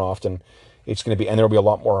crit more often. And there'll be a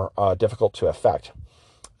lot more difficult to affect.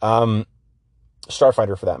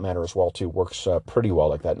 Starfighter, for that matter, as well, too, works pretty well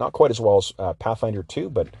like that. Not quite as well as Pathfinder 2,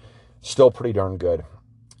 but still pretty darn good.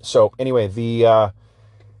 So anyway,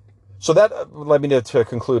 so that led me to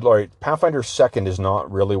conclude, all right, Pathfinder 2nd is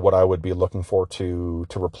not really what I would be looking for to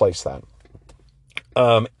replace that.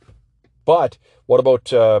 But what about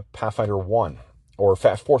Pathfinder 1 or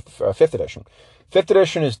 5th edition? 5th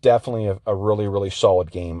edition is definitely a really, really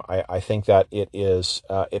solid game. I think that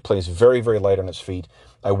it plays very, very light on its feet.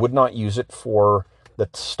 I would not use it for the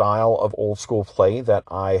style of old school play that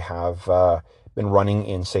I have been running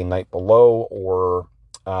in, say, Night Below, or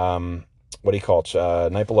Night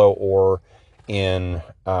Below, or in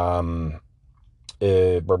Legacy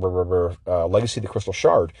of the Crystal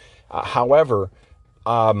Shard. However,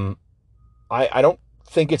 I don't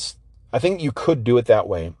think I think you could do it that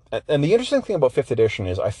way. And the interesting thing about 5th edition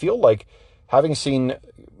is I feel like, having seen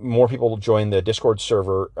more people join the Discord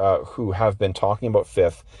server who have been talking about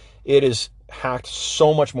 5th, it is hacked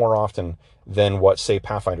so much more often than what, say,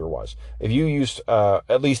 Pathfinder was. If you used,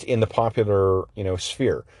 at least in the popular,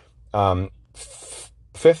 sphere,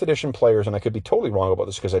 5th edition players, and I could be totally wrong about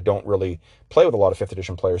this because I don't really play with a lot of 5th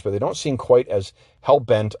edition players, but they don't seem quite as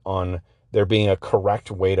hell-bent on there being a correct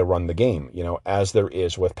way to run the game, as there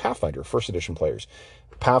is with Pathfinder 1st edition players.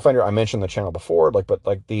 Pathfinder, I mentioned the channel before,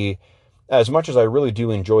 as much as I really do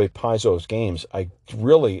enjoy Paizo's games, I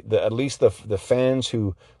really, at least the fans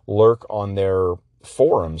who lurk on their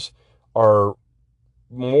forums are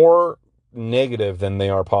more negative than they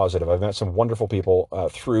are positive. I've met some wonderful people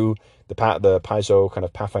through the Paizo kind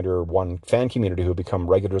of Pathfinder 1 fan community who have become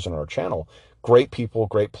regulars on our channel. Great people,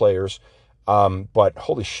 great players. But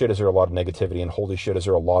holy shit, is there a lot of negativity, and holy shit, is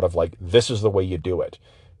there a lot of this is the way you do it.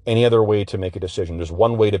 Any other way to make a decision? There's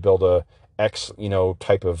one way to build a X,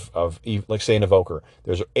 type of like, say, an evoker.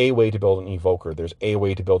 There's a way to build an evoker. There's a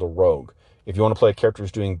way to build a rogue. If you want to play a character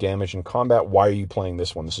who's doing damage in combat, why are you playing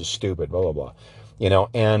this one? This is stupid, blah, blah, blah.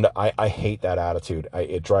 And I hate that attitude.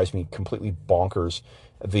 It drives me completely bonkers.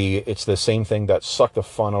 It's the same thing that sucked the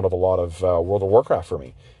fun out of a lot of World of Warcraft for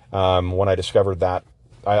me. When I discovered that,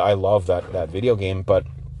 I love that video game, but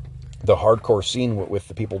the hardcore scene with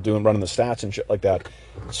the people running the stats and shit like that,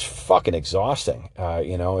 it's fucking exhausting.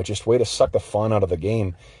 It's just a way to suck the fun out of the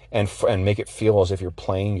game and make it feel as if you're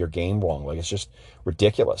playing your game wrong. It's just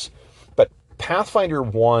ridiculous. But Pathfinder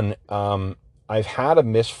 1, I've had a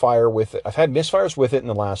misfire with it. I've had misfires with it in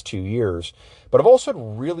the last 2 years, but I've also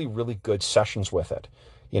had really, really good sessions with it.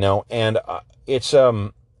 And it's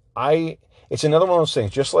another one of those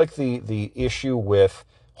things, just like the issue with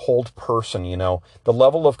Hold Person, the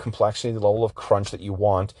level of complexity, the level of crunch that you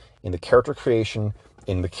want in the character creation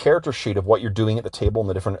in the character sheet of what you're doing at the table and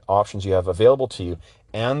the different options you have available to you,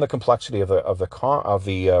 and the complexity of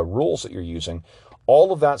the rules that you're using,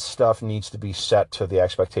 all of that stuff needs to be set to the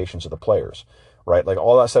expectations of the players, right? Like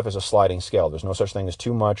all that stuff is a sliding scale. There's no such thing as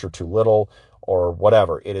too much or too little or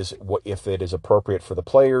whatever. It is if it is appropriate for the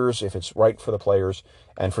players, if it's right for the players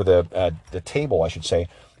and for the table, I should say,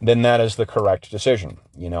 then that is the correct decision,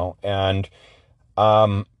 you know. And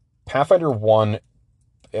Pathfinder 1,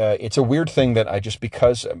 it's a weird thing that I just,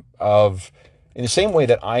 because of, in the same way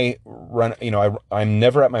that I run, you know, I'm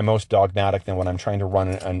never at my most dogmatic than when I'm trying to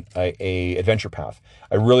run a adventure path.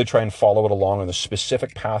 I really try and follow it along on the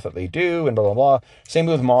specific path that they do, and blah, blah, blah. Same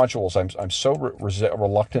with modules. I'm so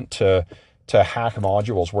reluctant to hack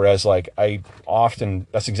modules, whereas like I often,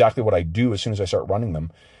 that's exactly what I do as soon as I start running them.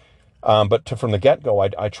 But from the get-go,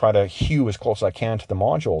 I try to hew as close as I can to the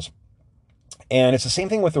modules. And it's the same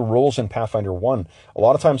thing with the rules in Pathfinder 1. A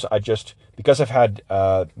lot of times I just, because I've had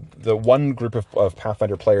the one group of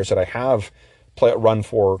Pathfinder players that I have run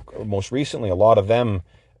for most recently, a lot of them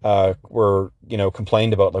were, you know,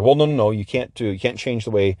 complained about, like, well, no, you can't change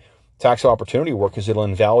the way tax of opportunity work because it'll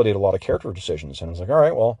invalidate a lot of character decisions. And I was like, all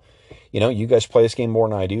right, well, you know, you guys play this game more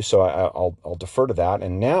than I do, so I'll defer to that.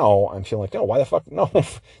 And now I'm feeling like, no, why the fuck? No,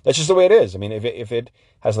 that's just the way it is. I mean, if it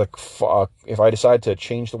has like, if I decide to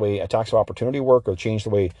change the way attacks of opportunity work or change the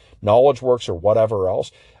way knowledge works or whatever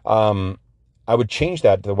else, I would change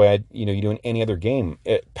that the way you do in any other game.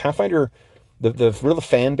 Pathfinder, the real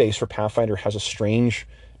fan base for Pathfinder has a strange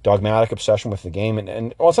dogmatic obsession with the game,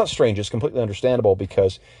 and well, it's not strange. It's completely understandable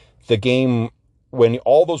because the game, when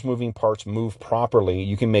all those moving parts move properly,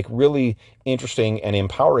 you can make really interesting and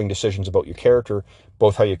empowering decisions about your character,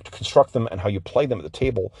 both how you construct them and how you play them at the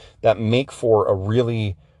table, that make for a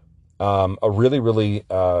really,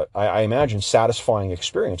 I imagine, satisfying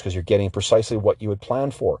experience, because you're getting precisely what you had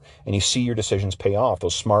planned for, and you see your decisions pay off.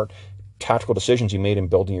 Those smart tactical decisions you made in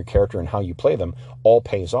building your character and how you play them all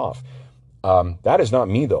pays off. That is not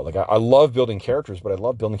me, though. Like, I love building characters, but I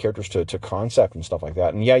love building characters to concept and stuff like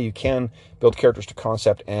that. And yeah, you can build characters to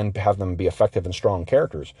concept and have them be effective and strong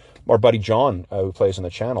characters. Our buddy John, who plays on the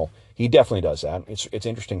channel, he definitely does that. It's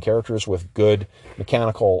interesting characters with good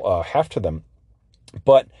mechanical heft to them.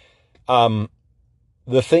 But the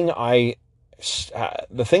thing I've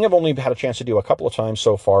only had a chance to do a couple of times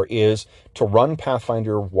so far is to run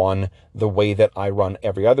Pathfinder 1 the way that I run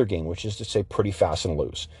every other game, which is to say pretty fast and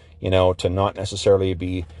loose. You know, to not necessarily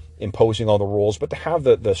be imposing all the rules, but to have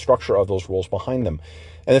the structure of those rules behind them.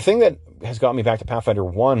 And the thing that has got me back to Pathfinder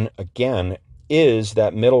 1 again is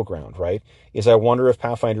that middle ground, right? Is I wonder if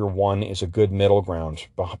Pathfinder 1 is a good middle ground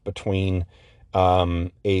between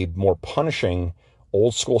a more punishing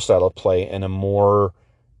old school style of play and a more,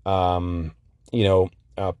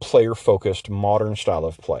 player-focused modern style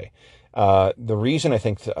of play. The reason I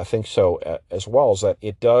think so as well is that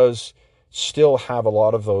it does still have a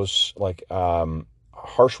lot of those like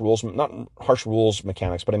harsh rules, not harsh rules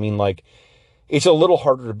mechanics, but I mean, like, it's a little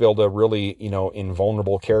harder to build a really,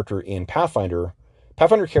 invulnerable character in Pathfinder.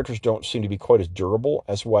 Pathfinder characters don't seem to be quite as durable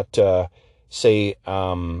as what, and I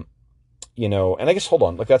guess, hold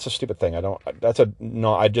on, like, that's a stupid thing. I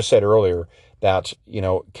just said earlier that,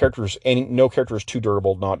 no character is too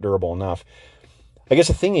durable, not durable enough. I guess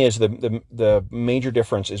the thing is, the major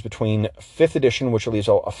difference is between 5th edition, which leaves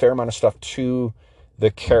a fair amount of stuff to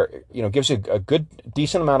the gives you a good,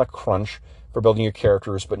 decent amount of crunch for building your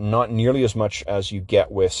characters, but not nearly as much as you get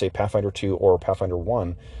with, say, Pathfinder 2 or Pathfinder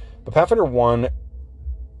 1. But Pathfinder 1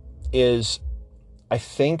 is, I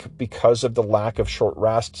think, because of the lack of short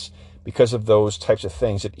rests, because of those types of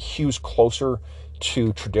things, it hews closer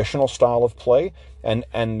to traditional style of play and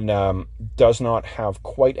does not have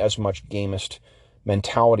quite as much gamist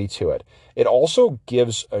mentality to it. It also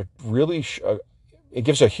gives a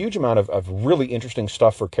huge amount of really interesting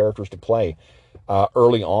stuff for characters to play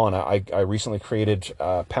early on. I recently created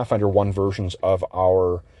Pathfinder 1 versions of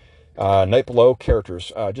our Night Below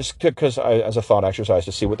characters, just because as a thought exercise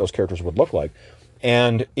to see what those characters would look like.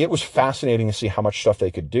 And it was fascinating to see how much stuff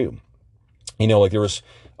they could do. Like, there was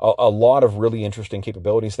a lot of really interesting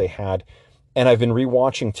capabilities they had. And I've been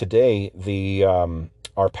rewatching today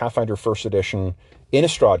our Pathfinder 1st edition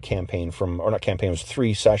Innistrad campaign it was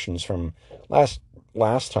 3 sessions from last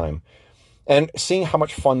time, and seeing how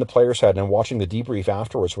much fun the players had, and watching the debrief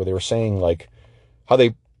afterwards where they were saying, like, how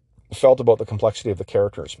they felt about the complexity of the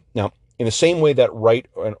characters. Now, in the same way that right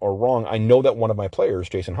or wrong, I know that one of my players,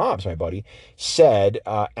 Jason Hobbs, my buddy, said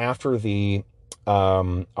after the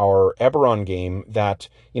our Eberron game that,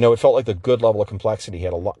 it felt like the good level of complexity. He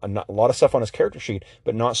had a lot of stuff on his character sheet,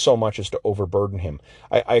 but not so much as to overburden him.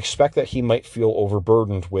 I expect that he might feel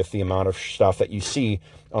overburdened with the amount of stuff that you see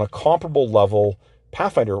on a comparable level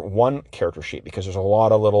Pathfinder 1 character sheet, because there's a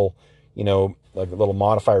lot of little, like little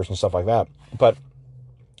modifiers and stuff like that. But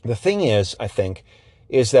the thing is, I think,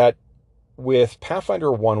 is that with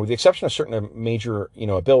Pathfinder 1, with the exception of certain major,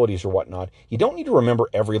 abilities or whatnot, you don't need to remember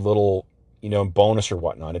every little, bonus or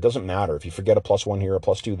whatnot. It doesn't matter. If you forget a +1 here, a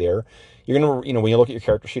 +2 there, you're going to, when you look at your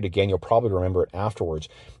character sheet again, you'll probably remember it afterwards.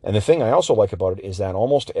 And the thing I also like about it is that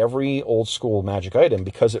almost every old school magic item,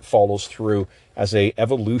 because it follows through as a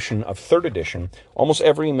evolution of 3rd edition, almost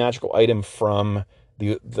every magical item from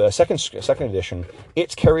the second edition,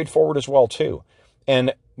 it's carried forward as well too.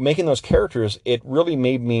 And making those characters, it really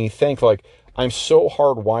made me think, like, I'm so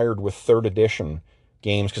hardwired with 3rd edition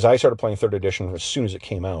games, because I started playing 3rd edition as soon as it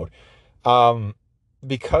came out.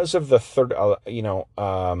 Because of the third, the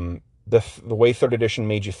way 3rd edition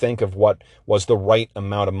made you think of what was the right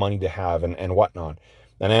amount of money to have and whatnot.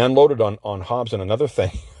 And I unloaded on Hobbs and another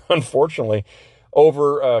thing, unfortunately,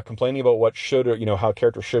 over complaining about what should, or, how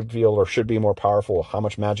characters should feel or should be more powerful, how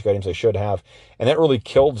much magic items they should have. And that really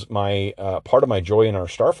killed my, part of my joy in our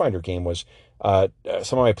Starfinder game was some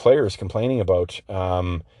of my players complaining about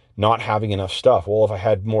not having enough stuff. Well, if I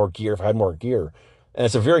had more gear. And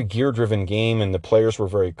it's a very gear-driven game, and the players were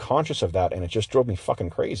very conscious of that, and it just drove me fucking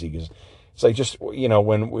crazy, because it's like, just,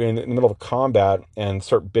 when we're in the middle of a combat and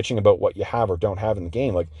start bitching about what you have or don't have in the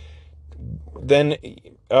game, like, then,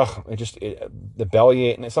 the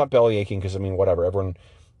belly, and it's not belly aching, because, whatever,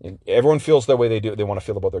 everyone feels the way they want to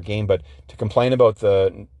feel about their game, but to complain about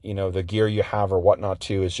the, the gear you have or whatnot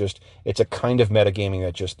too, is just, it's a kind of metagaming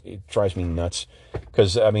that just, it drives me nuts,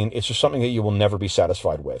 because, it's just something that you will never be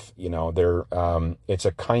satisfied with, it's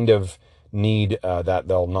a kind of need, that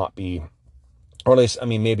they'll not be, or at least,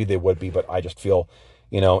 maybe they would be, but I just feel,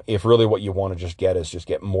 if really what you want to just get is just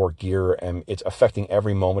get more gear and it's affecting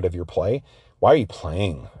every moment of your play, why are you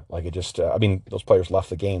playing? Like, it just, those players left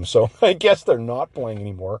the game, so I guess they're not playing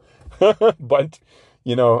anymore. But,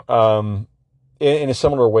 in a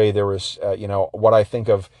similar way, there was, what I think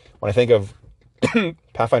of, when I think of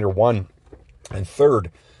Pathfinder 1 and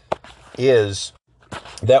 3rd, is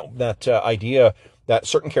that idea that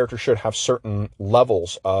certain characters should have certain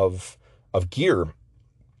levels of gear.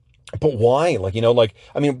 But why?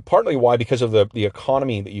 Partly why, because of the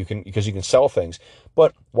economy that because you can sell things.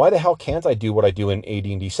 But why the hell can't I do what I do in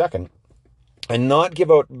AD&D 2nd and not give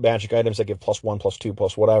out magic items that give +1, +2,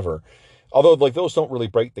 plus whatever? Although, those don't really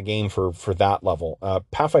break the game for that level.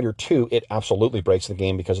 Pathfinder 2, it absolutely breaks the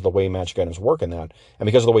game because of the way magic items work in that, and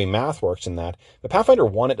because of the way math works in that. But Pathfinder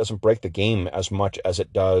 1, it doesn't break the game as much as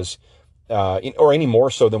it does, or any more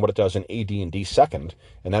so than what it does in AD&D 2nd,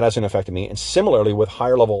 and that hasn't affected me. And similarly with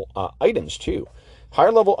higher level items too.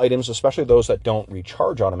 Higher level items, especially those that don't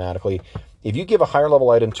recharge automatically, if you give a higher level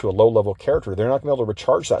item to a low level character, they're not going to be able to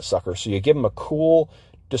recharge that sucker. So you give them a cool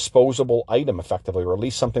disposable item effectively, or at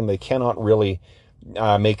least something they cannot really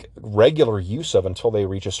make regular use of until they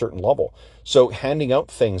reach a certain level. So handing out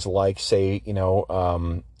things like, say,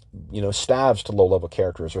 stabs to low level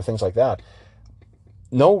characters or things like that.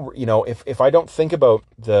 No, if I don't think about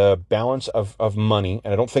the balance of money,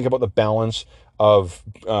 and I don't think about the balance of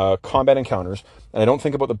combat encounters, and I don't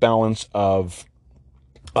think about the balance of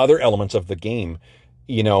other elements of the game,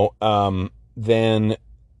 then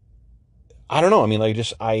I don't know.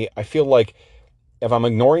 I feel like if I'm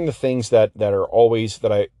ignoring the things that are always,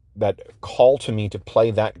 that call to me to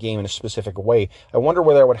play that game in a specific way, I wonder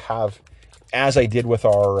whether I would have, as I did with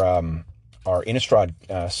our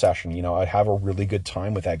Innistrad session, I'd have a really good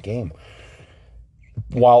time with that game,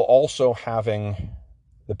 while also having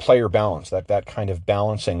the player balance, that kind of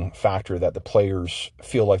balancing factor that the players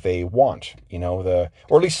feel like they want, or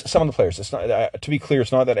at least some of the players. It's not, to be clear,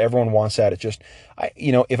 it's not that everyone wants that. It's just,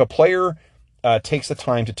 if a player takes the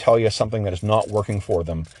time to tell you something that is not working for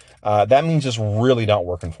them, that means it's really not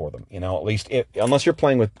working for them. At least unless you're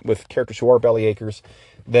playing with characters who are belly achers,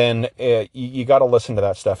 then you got to listen to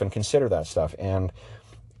that stuff and consider that stuff. And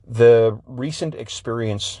the recent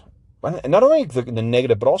experience, not only the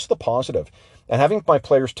negative, but also the positive, and having my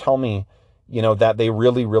players tell me, that they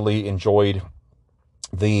really, really enjoyed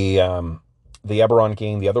the Eberron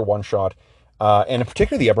game, the other one shot, and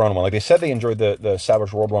particularly the Eberron one. Like they said, they enjoyed the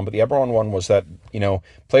Savage World one, but the Eberron one was that,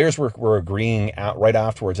 players were agreeing right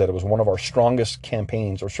afterwards that it was one of our strongest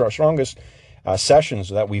campaigns, or strongest sessions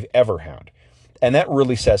that we've ever had. And that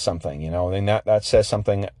really says something, and that says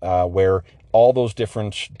something where all those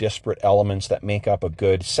different disparate elements that make up a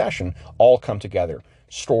good session all come together.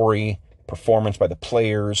 Story, performance by the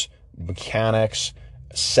players, mechanics,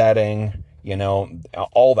 setting,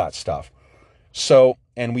 all that stuff. So,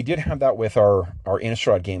 and we did have that with our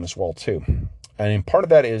Innistrad game as well too. And part of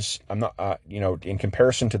that is, I'm not, in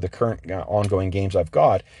comparison to the current ongoing games I've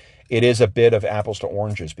got, it is a bit of apples to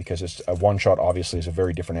oranges, because it's a one-shot obviously is a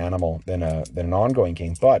very different animal than an ongoing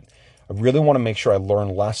game. But I really want to make sure I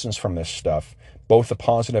learn lessons from this stuff, both the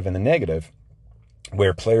positive and the negative,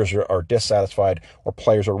 where players are dissatisfied or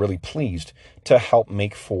players are really pleased, to help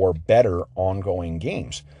make for better ongoing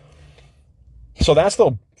games. So that's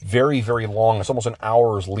the very, very long, it's almost an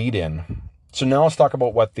hour's lead in. So now let's talk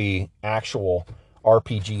about what the actual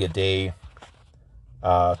RPG a day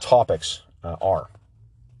topics are.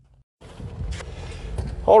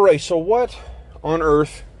 All right, so what on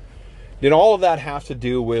earth did all of that have to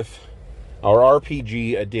do with our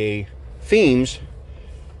RPG a day themes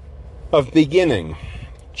of beginning,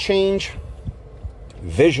 change,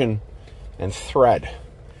 vision, and thread?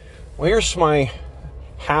 Well, here's my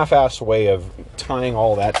half-assed way of tying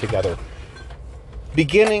all that together.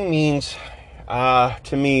 Beginning means,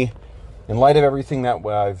 to me, in light of everything that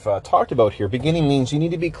I've talked about here, beginning means you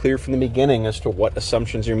need to be clear from the beginning as to what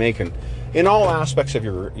assumptions you're making in all aspects of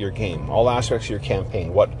your game, all aspects of your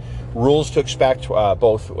campaign, what rules to expect,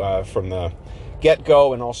 both from the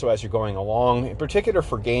get-go and also as you're going along. In particular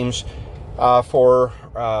for games, for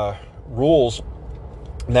rules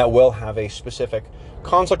that will have a specific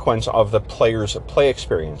consequence of the player's play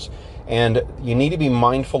experience. And you need to be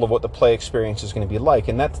mindful of what the play experience is going to be like.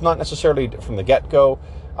 And that's not necessarily from the get-go.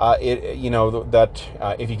 If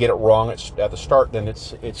you get it wrong at the start, then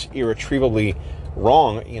it's irretrievably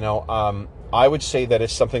wrong. I would say that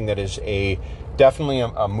it's something that is definitely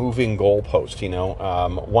a moving goalpost.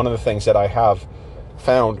 One of the things that I have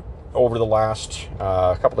found over the last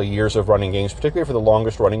couple of years of running games, particularly for the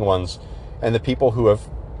longest running ones, and the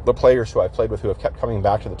players who I've played with who have kept coming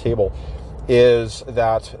back to the table, is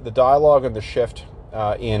that the dialogue and the shift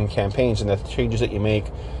in campaigns and the changes that you make,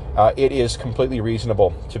 it is completely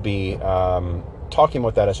reasonable to be talking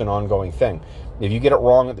about that as an ongoing thing. If you get it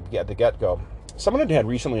wrong at the get-go, someone had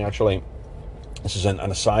recently, actually, this is an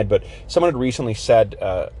aside, but someone had recently said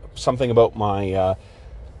something about my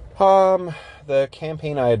the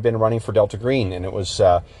campaign I had been running for Delta Green, and it was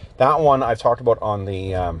that one I've talked about on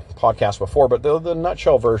the podcast before, but the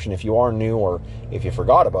nutshell version, if you are new or if you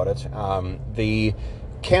forgot about it, the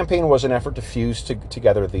campaign was an effort to fuse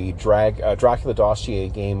together the Dracula Dossier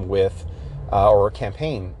game with, or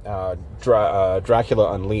campaign,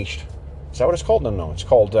 Dracula Unleashed. Is that what it's called? No, it's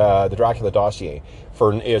called the Dracula Dossier.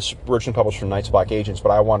 It's originally published from Knights of Black Agents,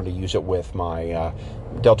 but I wanted to use it with my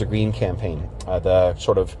Delta Green campaign, the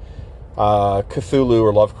sort of Cthulhu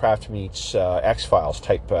or Lovecraft meets X-Files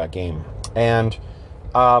type game. And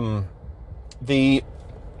that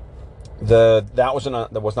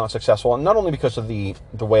was not successful, and not only because of the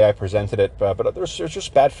way I presented it, but there's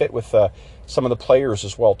just bad fit with some of the players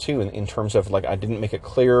as well too, in terms of, like, I didn't make it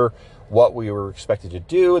clear what we were expected to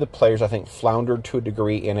do. The players, I think, floundered to a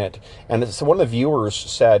degree in it, and so one of the viewers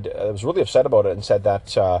said, was really upset about it, and said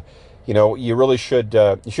that you really you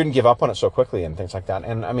shouldn't give up on it so quickly and things like that.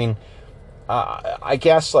 And I mean, I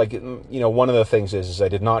guess, like, one of the things is I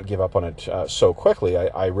did not give up on it so quickly.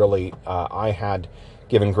 I really had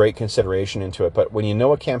given great consideration into it. But when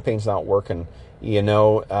a campaign's not working,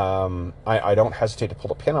 I don't hesitate to pull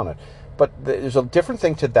the pin on it. But there's a different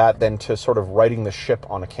thing to that than to sort of righting the ship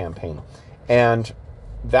on a campaign. And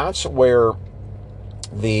that's where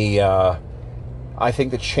I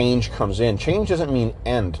think the change comes in. Change doesn't mean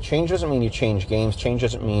end. Change doesn't mean you change games. Change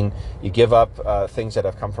doesn't mean you give up things that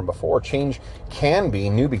have come from before. Change can be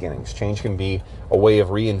new beginnings. Change can be a way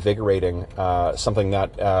of reinvigorating something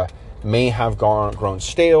that may have grown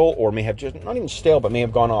stale, or may have just, not even stale, but may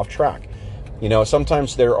have gone off track.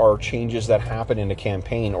 Sometimes there are changes that happen in a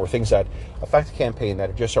campaign, or things that affect a campaign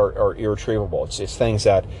that just are irretrievable. It's things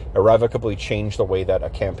that irrevocably change the way that a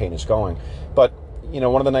campaign is going. But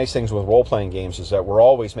one of the nice things with role-playing games is that we're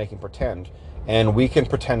always making pretend, and we can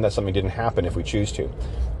pretend that something didn't happen if we choose to.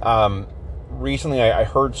 Recently, I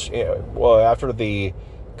heard, after the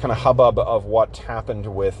kind of hubbub of what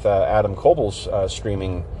happened with Adam Koebel's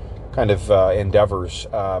streaming kind of endeavors,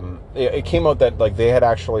 it came out that, like, they had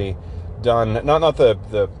actually done not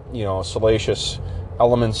the salacious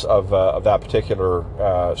elements of that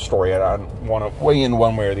particular story. I don't want to weigh in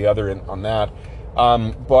one way or the other on that,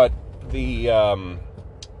 but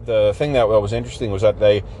the thing that was interesting was that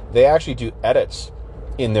they actually do edits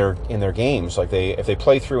in their games. Like if they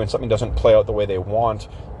play through and something doesn't play out the way they want,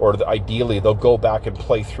 or ideally they'll go back and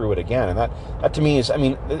play through it again. And that to me is, I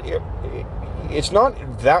mean, it's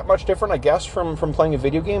not that much different, I guess, from playing a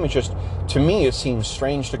video game. It's just, to me, it seems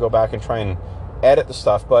strange to go back and try and edit the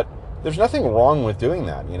stuff. But there's nothing wrong with doing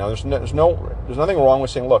that. You know, there's nothing wrong with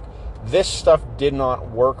saying, look, this stuff did not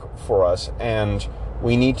work for us, and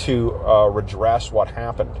we need to redress what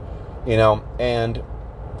happened. You know, and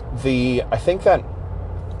I think that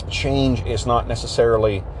change is not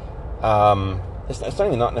necessarily, it's not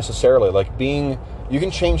even not necessarily like you can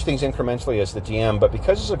change things incrementally as the DM, but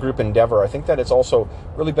because it's a group endeavor, I think that it's also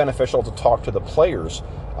really beneficial to talk to the players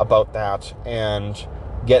about that and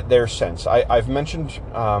get their sense. I've mentioned,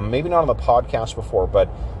 maybe not on the podcast before, but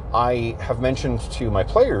I have mentioned to my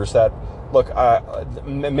players that, look,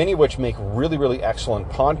 many of which make really, really excellent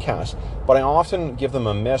podcasts, but I often give them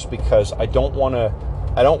a miss because I don't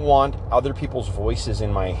want other people's voices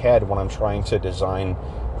in my head when I'm trying to design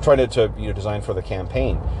for the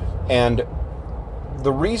campaign. And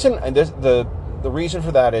the reason, and the reason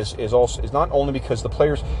for that is not only because the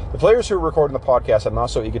players who are recording the podcast, I'm not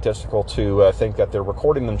so egotistical to think that they're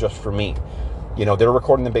recording them just for me. You know, they're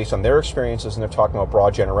recording them based on their experiences, and they're talking about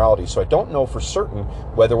broad generalities. So I don't know for certain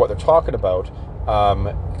whether what they're talking about,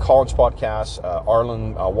 Colin's podcast,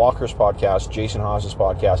 Arlen Walker's podcast, Jason Haas's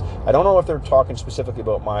podcast, I don't know if they're talking specifically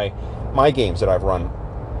about my games that I've run.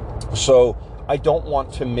 So I don't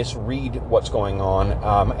want to misread what's going on.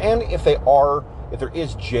 And if there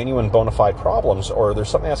is genuine bona fide problems, or there's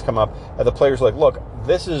something that's come up that the players are like, look,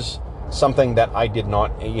 this is something that I did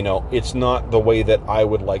not, it's not the way that I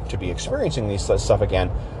would like to be experiencing these stuff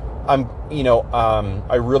again.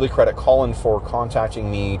 I really credit Colin for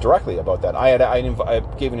contacting me directly about that. I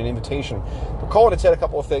gave him an invitation, but Colin had said a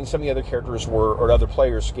couple of things. Some of the other characters or other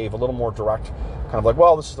players gave a little more direct, kind of like,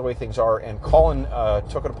 well, this is the way things are. And Colin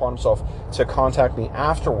took it upon himself to contact me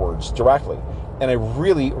afterwards directly. And I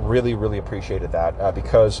really, really, really appreciated that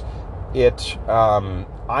because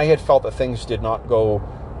I had felt that things did not go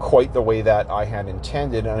quite the way that I had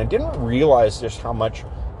intended, and I didn't realize just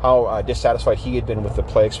how dissatisfied he had been with the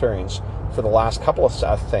play experience for the last couple of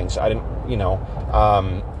things. I didn't,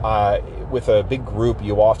 with a big group,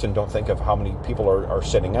 you often don't think of how many people are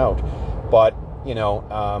sitting out, but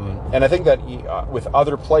and I think that with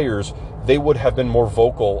other players, they would have been more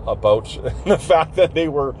vocal about the fact that they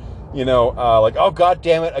were, like, oh, God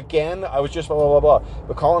damn it, again, I was just blah, blah, blah, blah.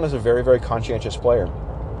 But Colin is a very, very conscientious player.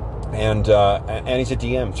 And he's a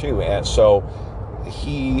DM too. And so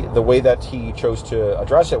the way that he chose to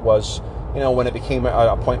address it was, when it became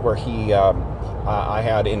a point where I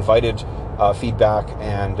had invited feedback,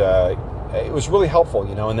 and it was really helpful,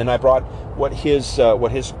 and then I brought what his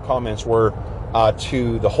comments were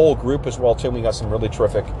to the whole group as well too. And we got some really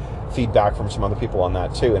terrific feedback from some other people on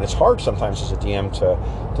that too. And it's hard sometimes as a DM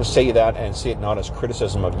to say that and see it not as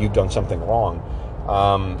criticism of you've done something wrong.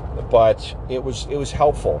 But it was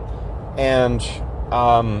helpful, and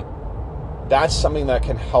that's something that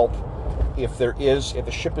can help if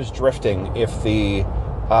the ship is drifting, if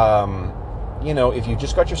if you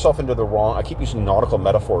just got yourself into the wrong. I keep using nautical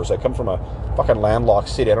metaphors. I come from a fucking landlocked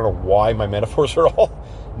city. I don't know why my metaphors are all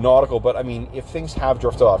nautical, but I mean, if things have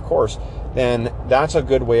drifted off course, then that's a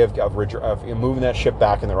good way of moving that ship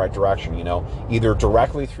back in the right direction. Either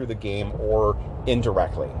directly through the game or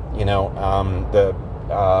indirectly.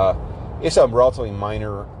 It's a relatively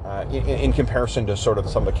minor in comparison to sort of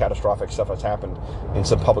some of the catastrophic stuff that's happened in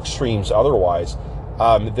some public streams otherwise.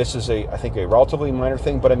 This is I think a relatively minor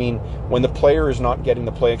thing, but I mean, when the player is not getting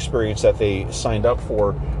the play experience that they signed up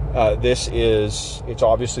for, it's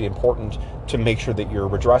obviously important to make sure that you're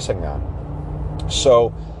redressing that. So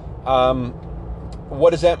what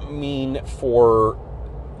does that mean for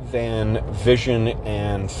then vision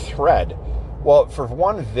and thread? Well, for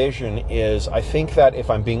one, vision is, I think that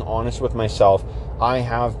if I'm being honest with myself, I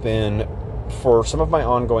have been, for some of my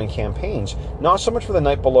ongoing campaigns, not so much for the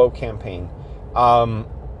Night Below campaign,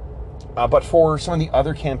 but for some of the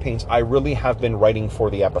other campaigns, I really have been writing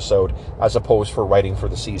for the episode as opposed for writing for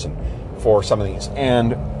the season for some of these.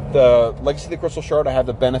 And the Legacy of the Crystal Shard, I had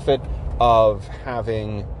the benefit of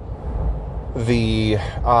having the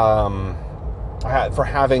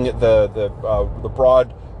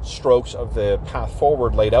broad strokes of the path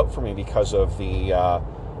forward laid out for me because of the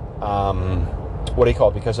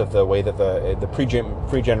because of the way that the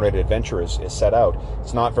pre-generated adventure is set out.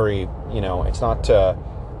 It's not very, it's not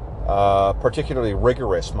particularly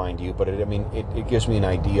rigorous, mind you, but it gives me an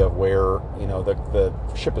idea of where the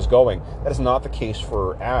ship is going. That is not the case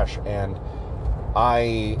for Ash, and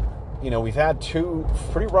I we've had 2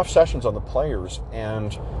 pretty rough sessions on the players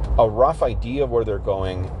and a rough idea of where they're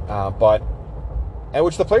going, and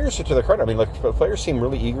which the players, to their credit, I mean, like, the players seem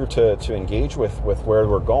really eager to engage with where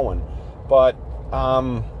we're going, but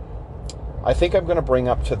I think I'm going to bring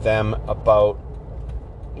up to them about,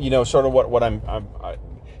 sort of what I'm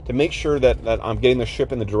to make sure that I'm getting the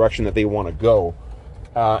ship in the direction that they want to go,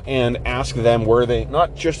 and ask them where they,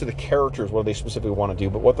 not just the characters, what they specifically want to do,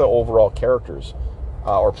 but what the overall characters,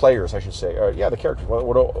 or players, I should say, the characters,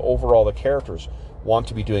 what overall the characters want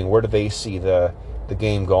to be doing, where do they see the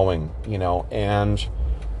game going, and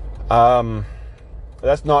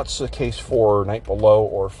that's not the case for Night Below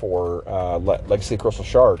or for Legacy of Crystal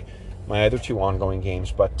Shard, my other 2 ongoing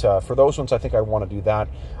games, but for those ones, I think I want to do that.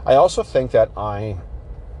 I also think that I'm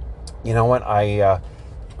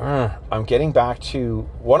getting back to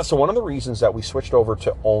one of the reasons that we switched over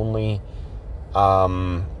to only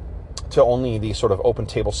these sort of open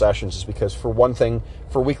table sessions is because, for one thing,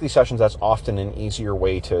 for weekly sessions, that's often an easier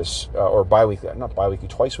way to, or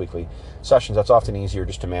twice weekly sessions, that's often easier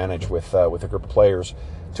just to manage with a group of players,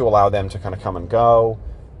 to allow them to kind of come and go.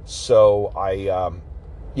 So I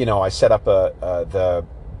set up the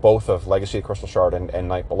both of Legacy of Crystal Shard and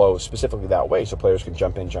Night Below specifically that way, so players can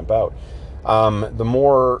jump in, jump out. The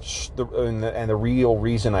real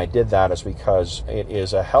reason I did that is because it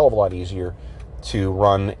is a hell of a lot easier to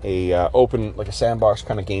run a open, like a sandbox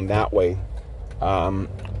kind of game that way,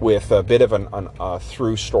 with a bit of a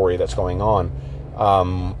through story that's going on,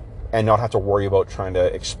 and not have to worry about trying to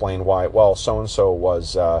explain why, well, so-and-so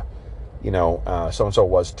was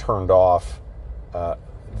turned off, what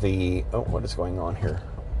is going on here?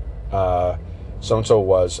 So-and-so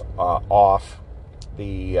was off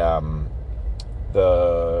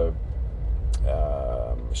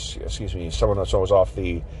someone was off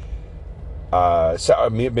the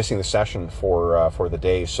missing the session for the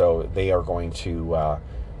day, so they are going to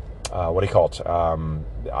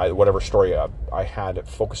whatever story I had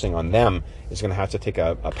focusing on them is going to have to take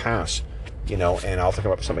a pass, and I'll think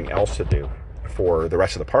about something else to do for the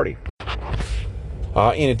rest of the party.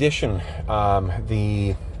 In addition,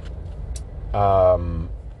 the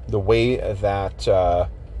way that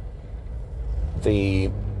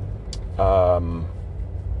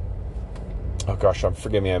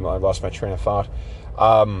forgive me, I lost my train of thought.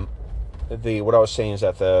 What I was saying is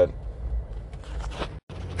that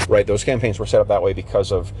those campaigns were set up that way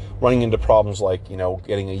because of running into problems like,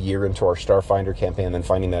 getting a year into our Starfinder campaign and then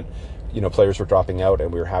finding that, players were dropping out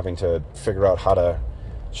and we were having to figure out how to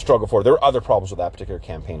struggle for it. There were other problems with that particular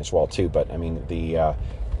campaign as well too, but I mean,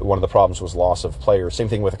 one of the problems was loss of players. Same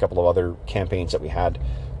thing with a couple of other campaigns that we had,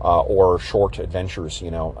 or short adventures,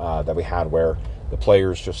 that we had, where the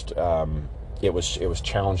players just, it was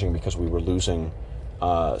challenging because we were losing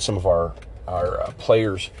some of our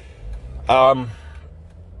players.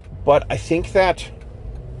 But I think that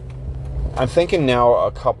I'm thinking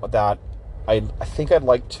now I think I'd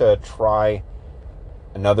like to try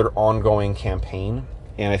another ongoing campaign,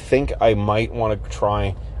 and I think I might want to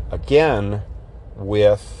try again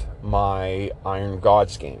with my Iron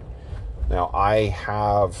Gods game. Now, I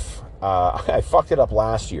have I fucked it up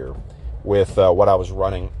last year with what I was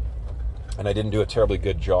running, and I didn't do a terribly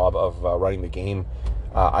good job of running the game.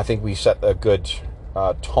 I think we set a good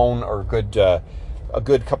tone, or a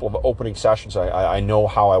good couple of opening sessions. I know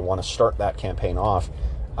how I want to start that campaign off,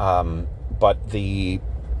 but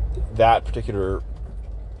that particular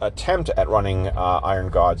attempt at running Iron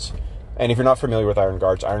Gods, and if you're not familiar with Iron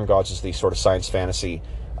Gods is the sort of science fantasy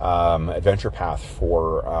adventure path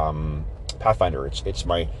for Pathfinder. It's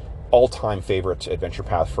my all-time favorite adventure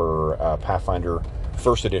path for Pathfinder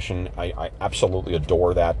First Edition. I absolutely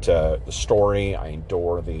adore that the story. I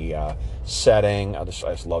adore the setting. I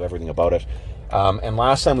just love everything about it. And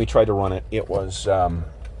last time we tried to run it, it was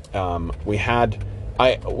we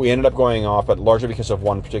ended up going off, but largely because of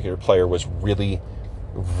one particular player was really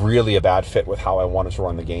a bad fit with how I wanted to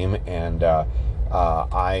run the game, and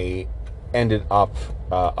I ended up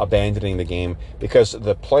abandoning the game because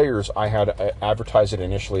the players, I had advertised it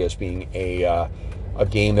initially as being a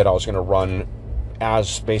game that I was going to run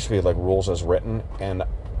as basically like rules as written, and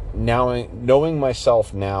now knowing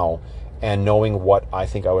myself now and knowing what I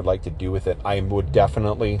think I would like to do with it, I would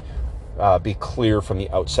definitely be clear from the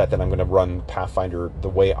outset that I'm going to run Pathfinder the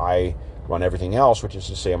way I run everything else, which is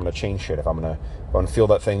to say I'm going to change shit if I'm going to feel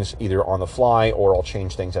that things either on the fly, or I'll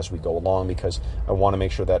change things as we go along, because I want to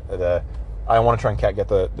make sure that I want to try and get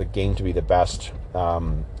the game to be the best,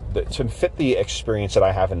 to fit the experience that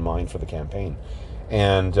I have in mind for the campaign.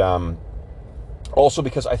 And also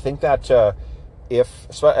because I think that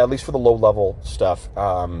if, at least for the low level stuff,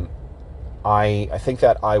 I think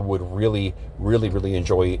that I would really, really, really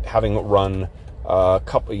enjoy having run a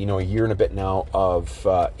couple, a year and a bit now of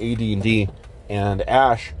AD&D and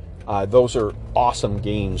Ash. Those are awesome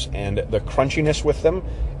games, and the crunchiness with them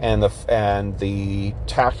and the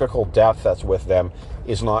tactical depth that's with them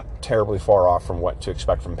is not terribly far off from what to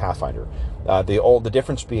expect from Pathfinder. The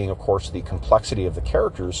difference being, of course, the complexity of the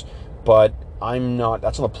characters, but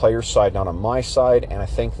that's on the player's side, not on my side, and I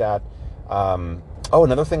think that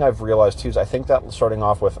another thing I've realized too is I think that starting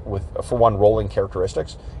off with for one, rolling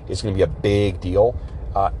characteristics is going to be a big deal,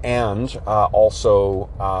 and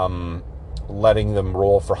also letting them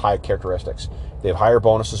roll for high characteristics. They have higher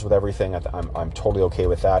bonuses with everything. I'm totally okay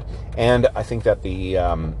with that, and I think that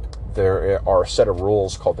there are a set of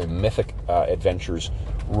rules called the Mythic Adventures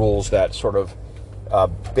rules that sort of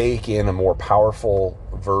bake in a more powerful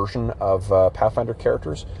version of Pathfinder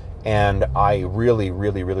characters. And I really,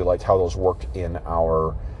 really, really liked how those worked in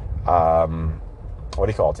our, in our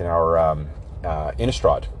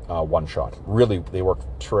Innistrad one-shot. Really, they worked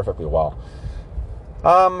terrifically well.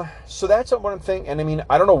 So that's one thing. And I mean,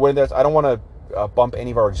 I don't know when I don't want to bump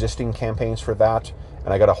any of our existing campaigns for that.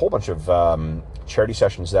 And I got a whole bunch of charity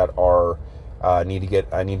sessions that I need to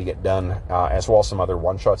get done, as well as some other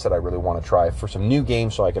one-shots that I really want to try for some new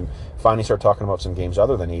games, so I can finally start talking about some games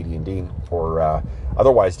other than AD&D or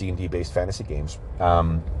otherwise D&D based fantasy games.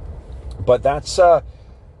 But that's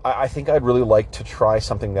I think I'd really like to try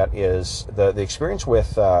something that is the experience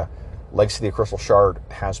with Legacy of the Crystal Shard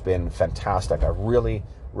has been fantastic. I really,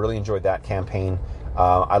 really enjoyed that campaign.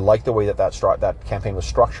 I like the way that campaign was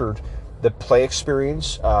structured. The play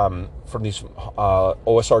experience from these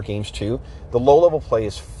OSR games too. The low-level play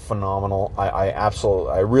is phenomenal.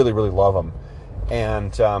 I really, really love them.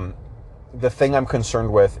 And the thing I'm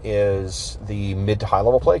concerned with is the mid to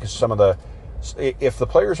high-level play, because if the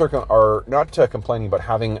players are not complaining, but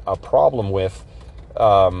having a problem with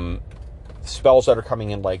spells that are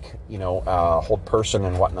coming in, like hold person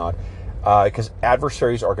and whatnot. Because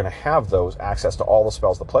adversaries are going to have those access to all the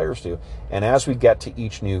spells the players do, and as we get to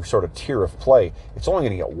each new sort of tier of play, it's only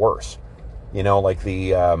going to get worse. Like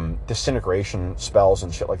the disintegration spells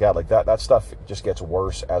and shit like that. Like that stuff just gets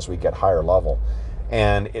worse as we get higher level,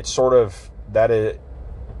 and it's sort of the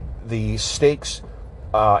stakes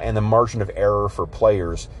and the margin of error for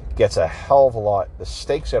players gets a hell of a lot. The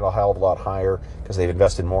stakes get a hell of a lot higher because they've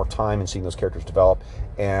invested more time in seeing those characters develop,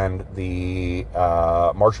 and the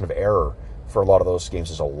margin of error for a lot of those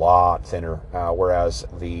games is a lot thinner. Whereas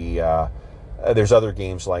there's other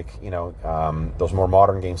games like those more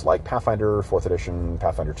modern games like Pathfinder 4th Edition,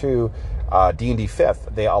 Pathfinder 2, D&D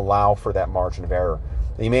 5th. They allow for that margin of error.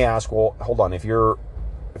 And you may ask, well, hold on, if you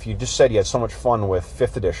just said you had so much fun with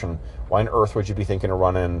 5th Edition, why on earth would you be thinking of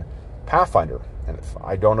running Pathfinder? And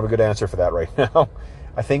I don't have a good answer for that right now.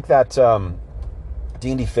 I think that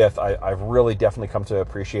D&D 5th, I've really definitely come to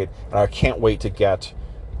appreciate, and I can't wait to get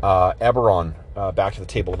Eberron back to the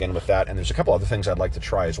table again with that. And there's a couple other things I'd like to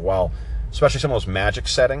try as well, especially some of those magic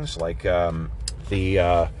settings, like the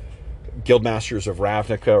Guildmasters of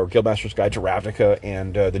Ravnica, or Guildmaster's Guide to Ravnica,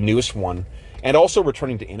 and the newest one. And also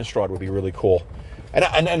returning to Innistrad would be really cool.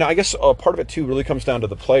 And I guess part of it too really comes down to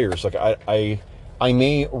the players. Like I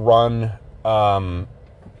may run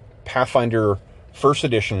Pathfinder 1st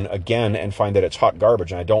Edition again and find that it's hot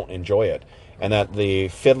garbage and I don't enjoy it, and that the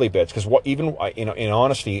fiddly bits, because in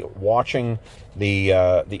honesty, watching the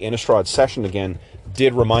Innistrad session again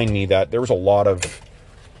did remind me that there was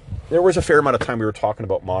a fair amount of time we were talking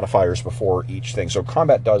about modifiers before each thing. So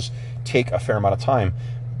combat does take a fair amount of time,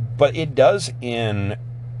 but it does in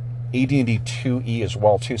AD&D 2E as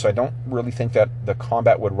well too. So I don't really think that the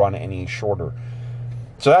combat would run any shorter.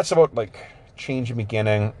 So that's about like change and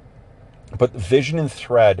beginning. But vision and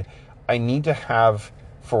thread, I need to have,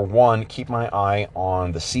 for one, keep my eye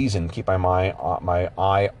on the season, keep my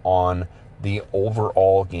eye on the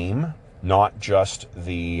overall game, not just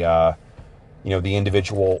the the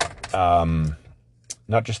individual,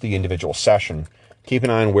 not just the individual session. Keep an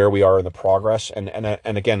eye on where we are in the progress, and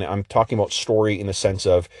again, I'm talking about story in the sense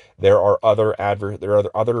of there are other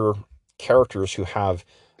characters who have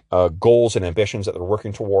goals and ambitions that they're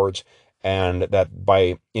working towards, and that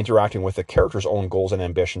by interacting with the characters' own goals and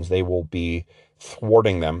ambitions, they will be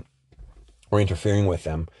thwarting them or interfering with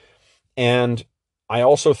them. And I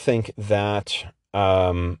also think that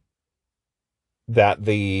that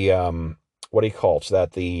the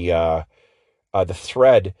the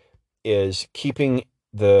thread is keeping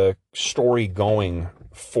the story going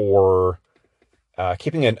for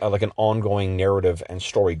keeping it like an ongoing narrative and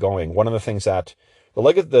story going. One of the things that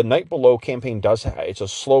the Night Below campaign does, it's a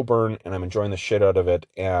slow burn, and I'm enjoying the shit out of it.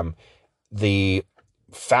 The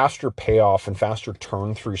faster payoff and faster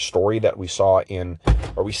turn through story that we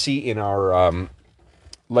see in our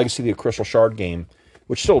Legacy of the Crystal Shard game,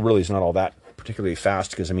 which still really is not all that particularly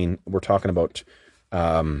fast, because I mean, we're talking about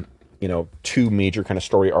two major kind of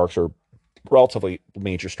story arcs, or relatively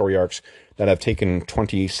major story arcs, that have taken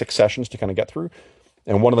 26 sessions to kind of get through,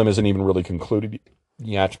 and one of them isn't even really concluded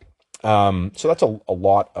yet. So that's a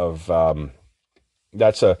lot of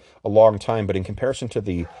that's a long time, but in comparison to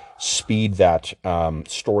the speed that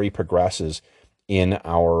story progresses in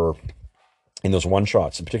those one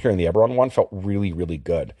shots, and particularly in the Eberron one, felt really, really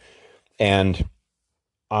good. And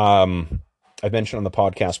I've mentioned on the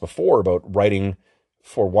podcast before about writing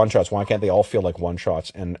for one shots. Why can't they all feel like one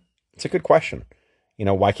shots? And it's a good question.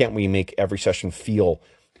 Why can't we make every session feel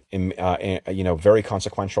very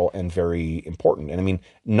consequential and very important? And I mean,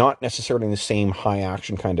 not necessarily in the same high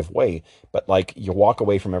action kind of way, but like you walk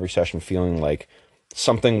away from every session feeling like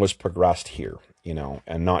something was progressed here,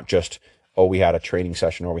 and not just, oh, we had a training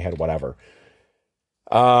session or we had whatever.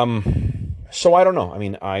 So I don't know. I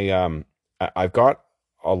mean, I've got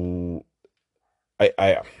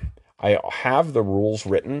I have the rules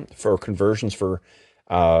written for conversions for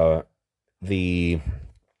the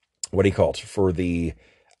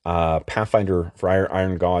Pathfinder for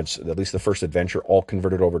Iron Gods, at least the first adventure, all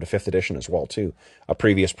converted over to 5th edition as well too. A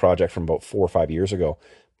previous project from about 4 or 5 years ago.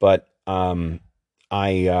 But I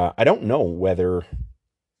don't know whether,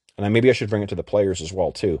 and maybe I should bring it to the players as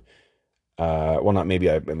well too. Well, not maybe,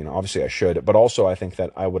 I mean, obviously I should, but also I think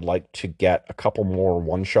that I would like to get a couple more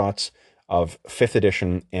one-shots of 5th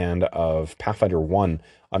edition and of Pathfinder 1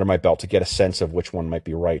 under my belt to get a sense of which one might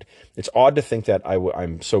be right. It's odd to think that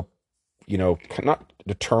I'm so, not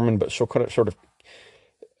determined, but so kind of sort of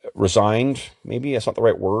resigned. Maybe that's not the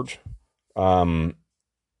right word.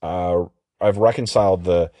 I've reconciled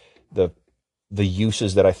the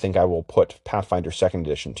uses that I think I will put Pathfinder 2nd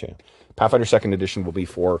edition to. Pathfinder 2nd edition will be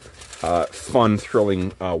for fun,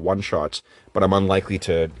 thrilling one-shots, but I'm unlikely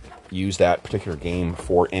to use that particular game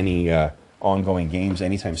for any ongoing games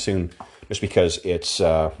anytime soon, just because it's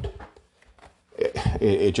I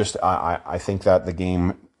think that the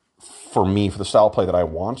game, for me, for the style of play that I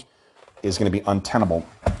want, is going to be untenable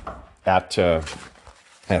at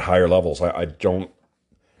higher levels. I don't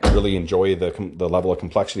really enjoy the level of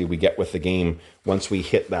complexity we get with the game once we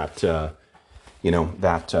hit that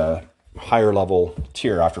higher level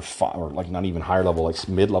tier after 5, or like not even higher level, like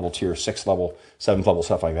mid-level tier, 6th level, 7th level,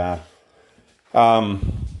 stuff like that.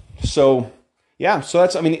 So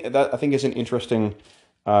that's, I mean, that I think is some interesting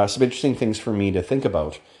things for me to think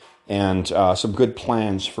about, and some good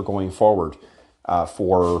plans for going forward,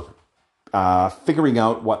 for figuring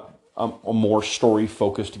out what a more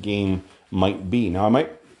story-focused game might be. Now, I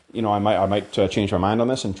might change my mind on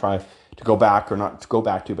this and try to go back, or not to go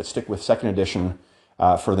back to, but stick with 2nd edition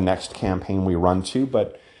for the next campaign we run to.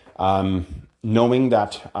 But knowing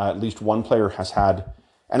that at least one player has had,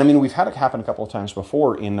 and I mean, we've had it happen a couple of times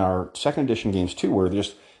before in our 2nd edition games too, where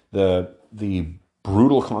just the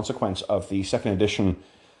brutal consequence of the 2nd edition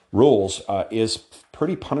rules is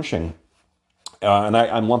pretty punishing. And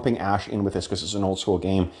I'm lumping Ash in with this because it's an old school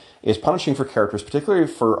game, is punishing for characters, particularly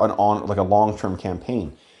for a long-term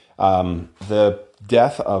campaign. The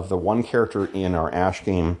death of the one character in our Ash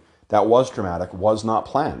game that was dramatic was not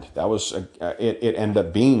planned. That was it ended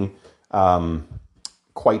up being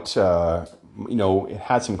quite it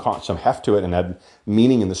had some heft to it and had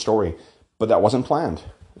meaning in the story, but that wasn't planned.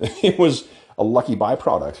 It was a lucky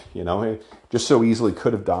byproduct. It just so easily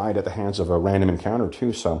could have died at the hands of a random encounter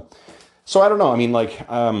too. So I don't know. I mean, like,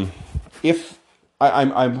 if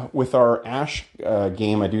I'm with our Ash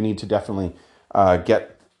game, I do need to definitely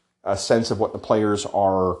get a sense of what the players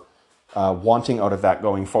are wanting out of that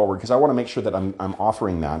going forward, because I want to make sure that I'm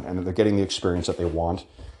offering that, and that they're getting the experience that they want,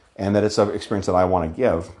 and that it's an experience that I want to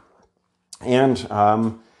give. And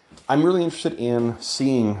I'm really interested in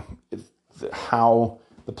seeing how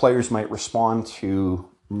the players might respond to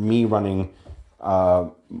me running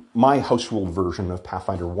my house rule version of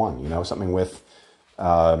Pathfinder 1, something with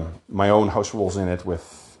my own house rules in it,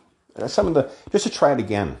 with some of just to try it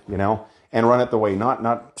again, and run it the way,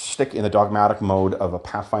 not stick in the dogmatic mode of a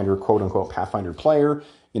Pathfinder, quote unquote, Pathfinder player,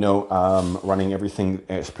 running everything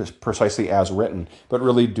precisely as written, but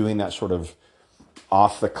really doing that sort of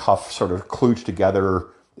off the cuff, sort of kludge together,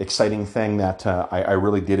 exciting thing that I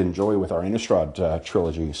really did enjoy with our Innistrad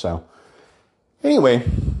trilogy. So anyway,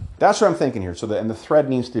 that's what I'm thinking here. So the thread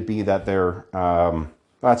needs to be that they're,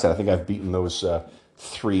 that's it. I think I've beaten those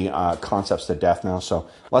 3 concepts to death now. So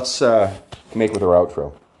let's make with our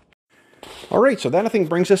outro. All right, so that I think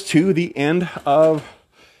brings us to the end of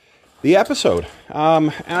the episode.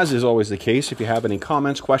 As is always the case, if you have any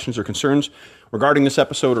comments, questions, or concerns regarding this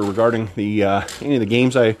episode or regarding the any of the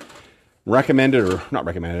games I recommended or not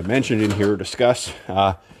recommended, mentioned in here, discussed,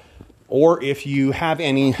 or if you have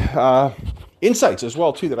any insights as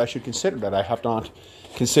well too that I should consider that I have not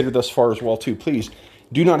considered thus far as well too, please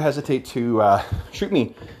do not hesitate to shoot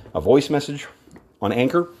me a voice message on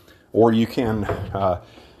Anchor, or you can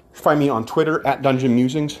find me on Twitter at Dungeon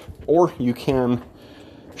Musings, or you can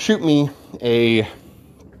shoot me a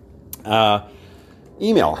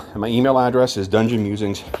email. My email address is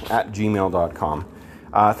dungeonmusings@gmail.com.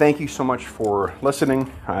 Thank you so much for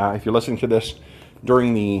listening. If you're listening to this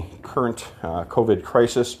during the current COVID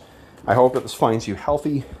crisis, I hope that this finds you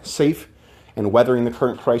healthy, safe, and weathering the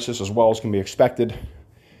current crisis as well as can be expected.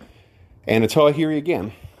 And until I hear you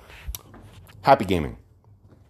again, happy gaming.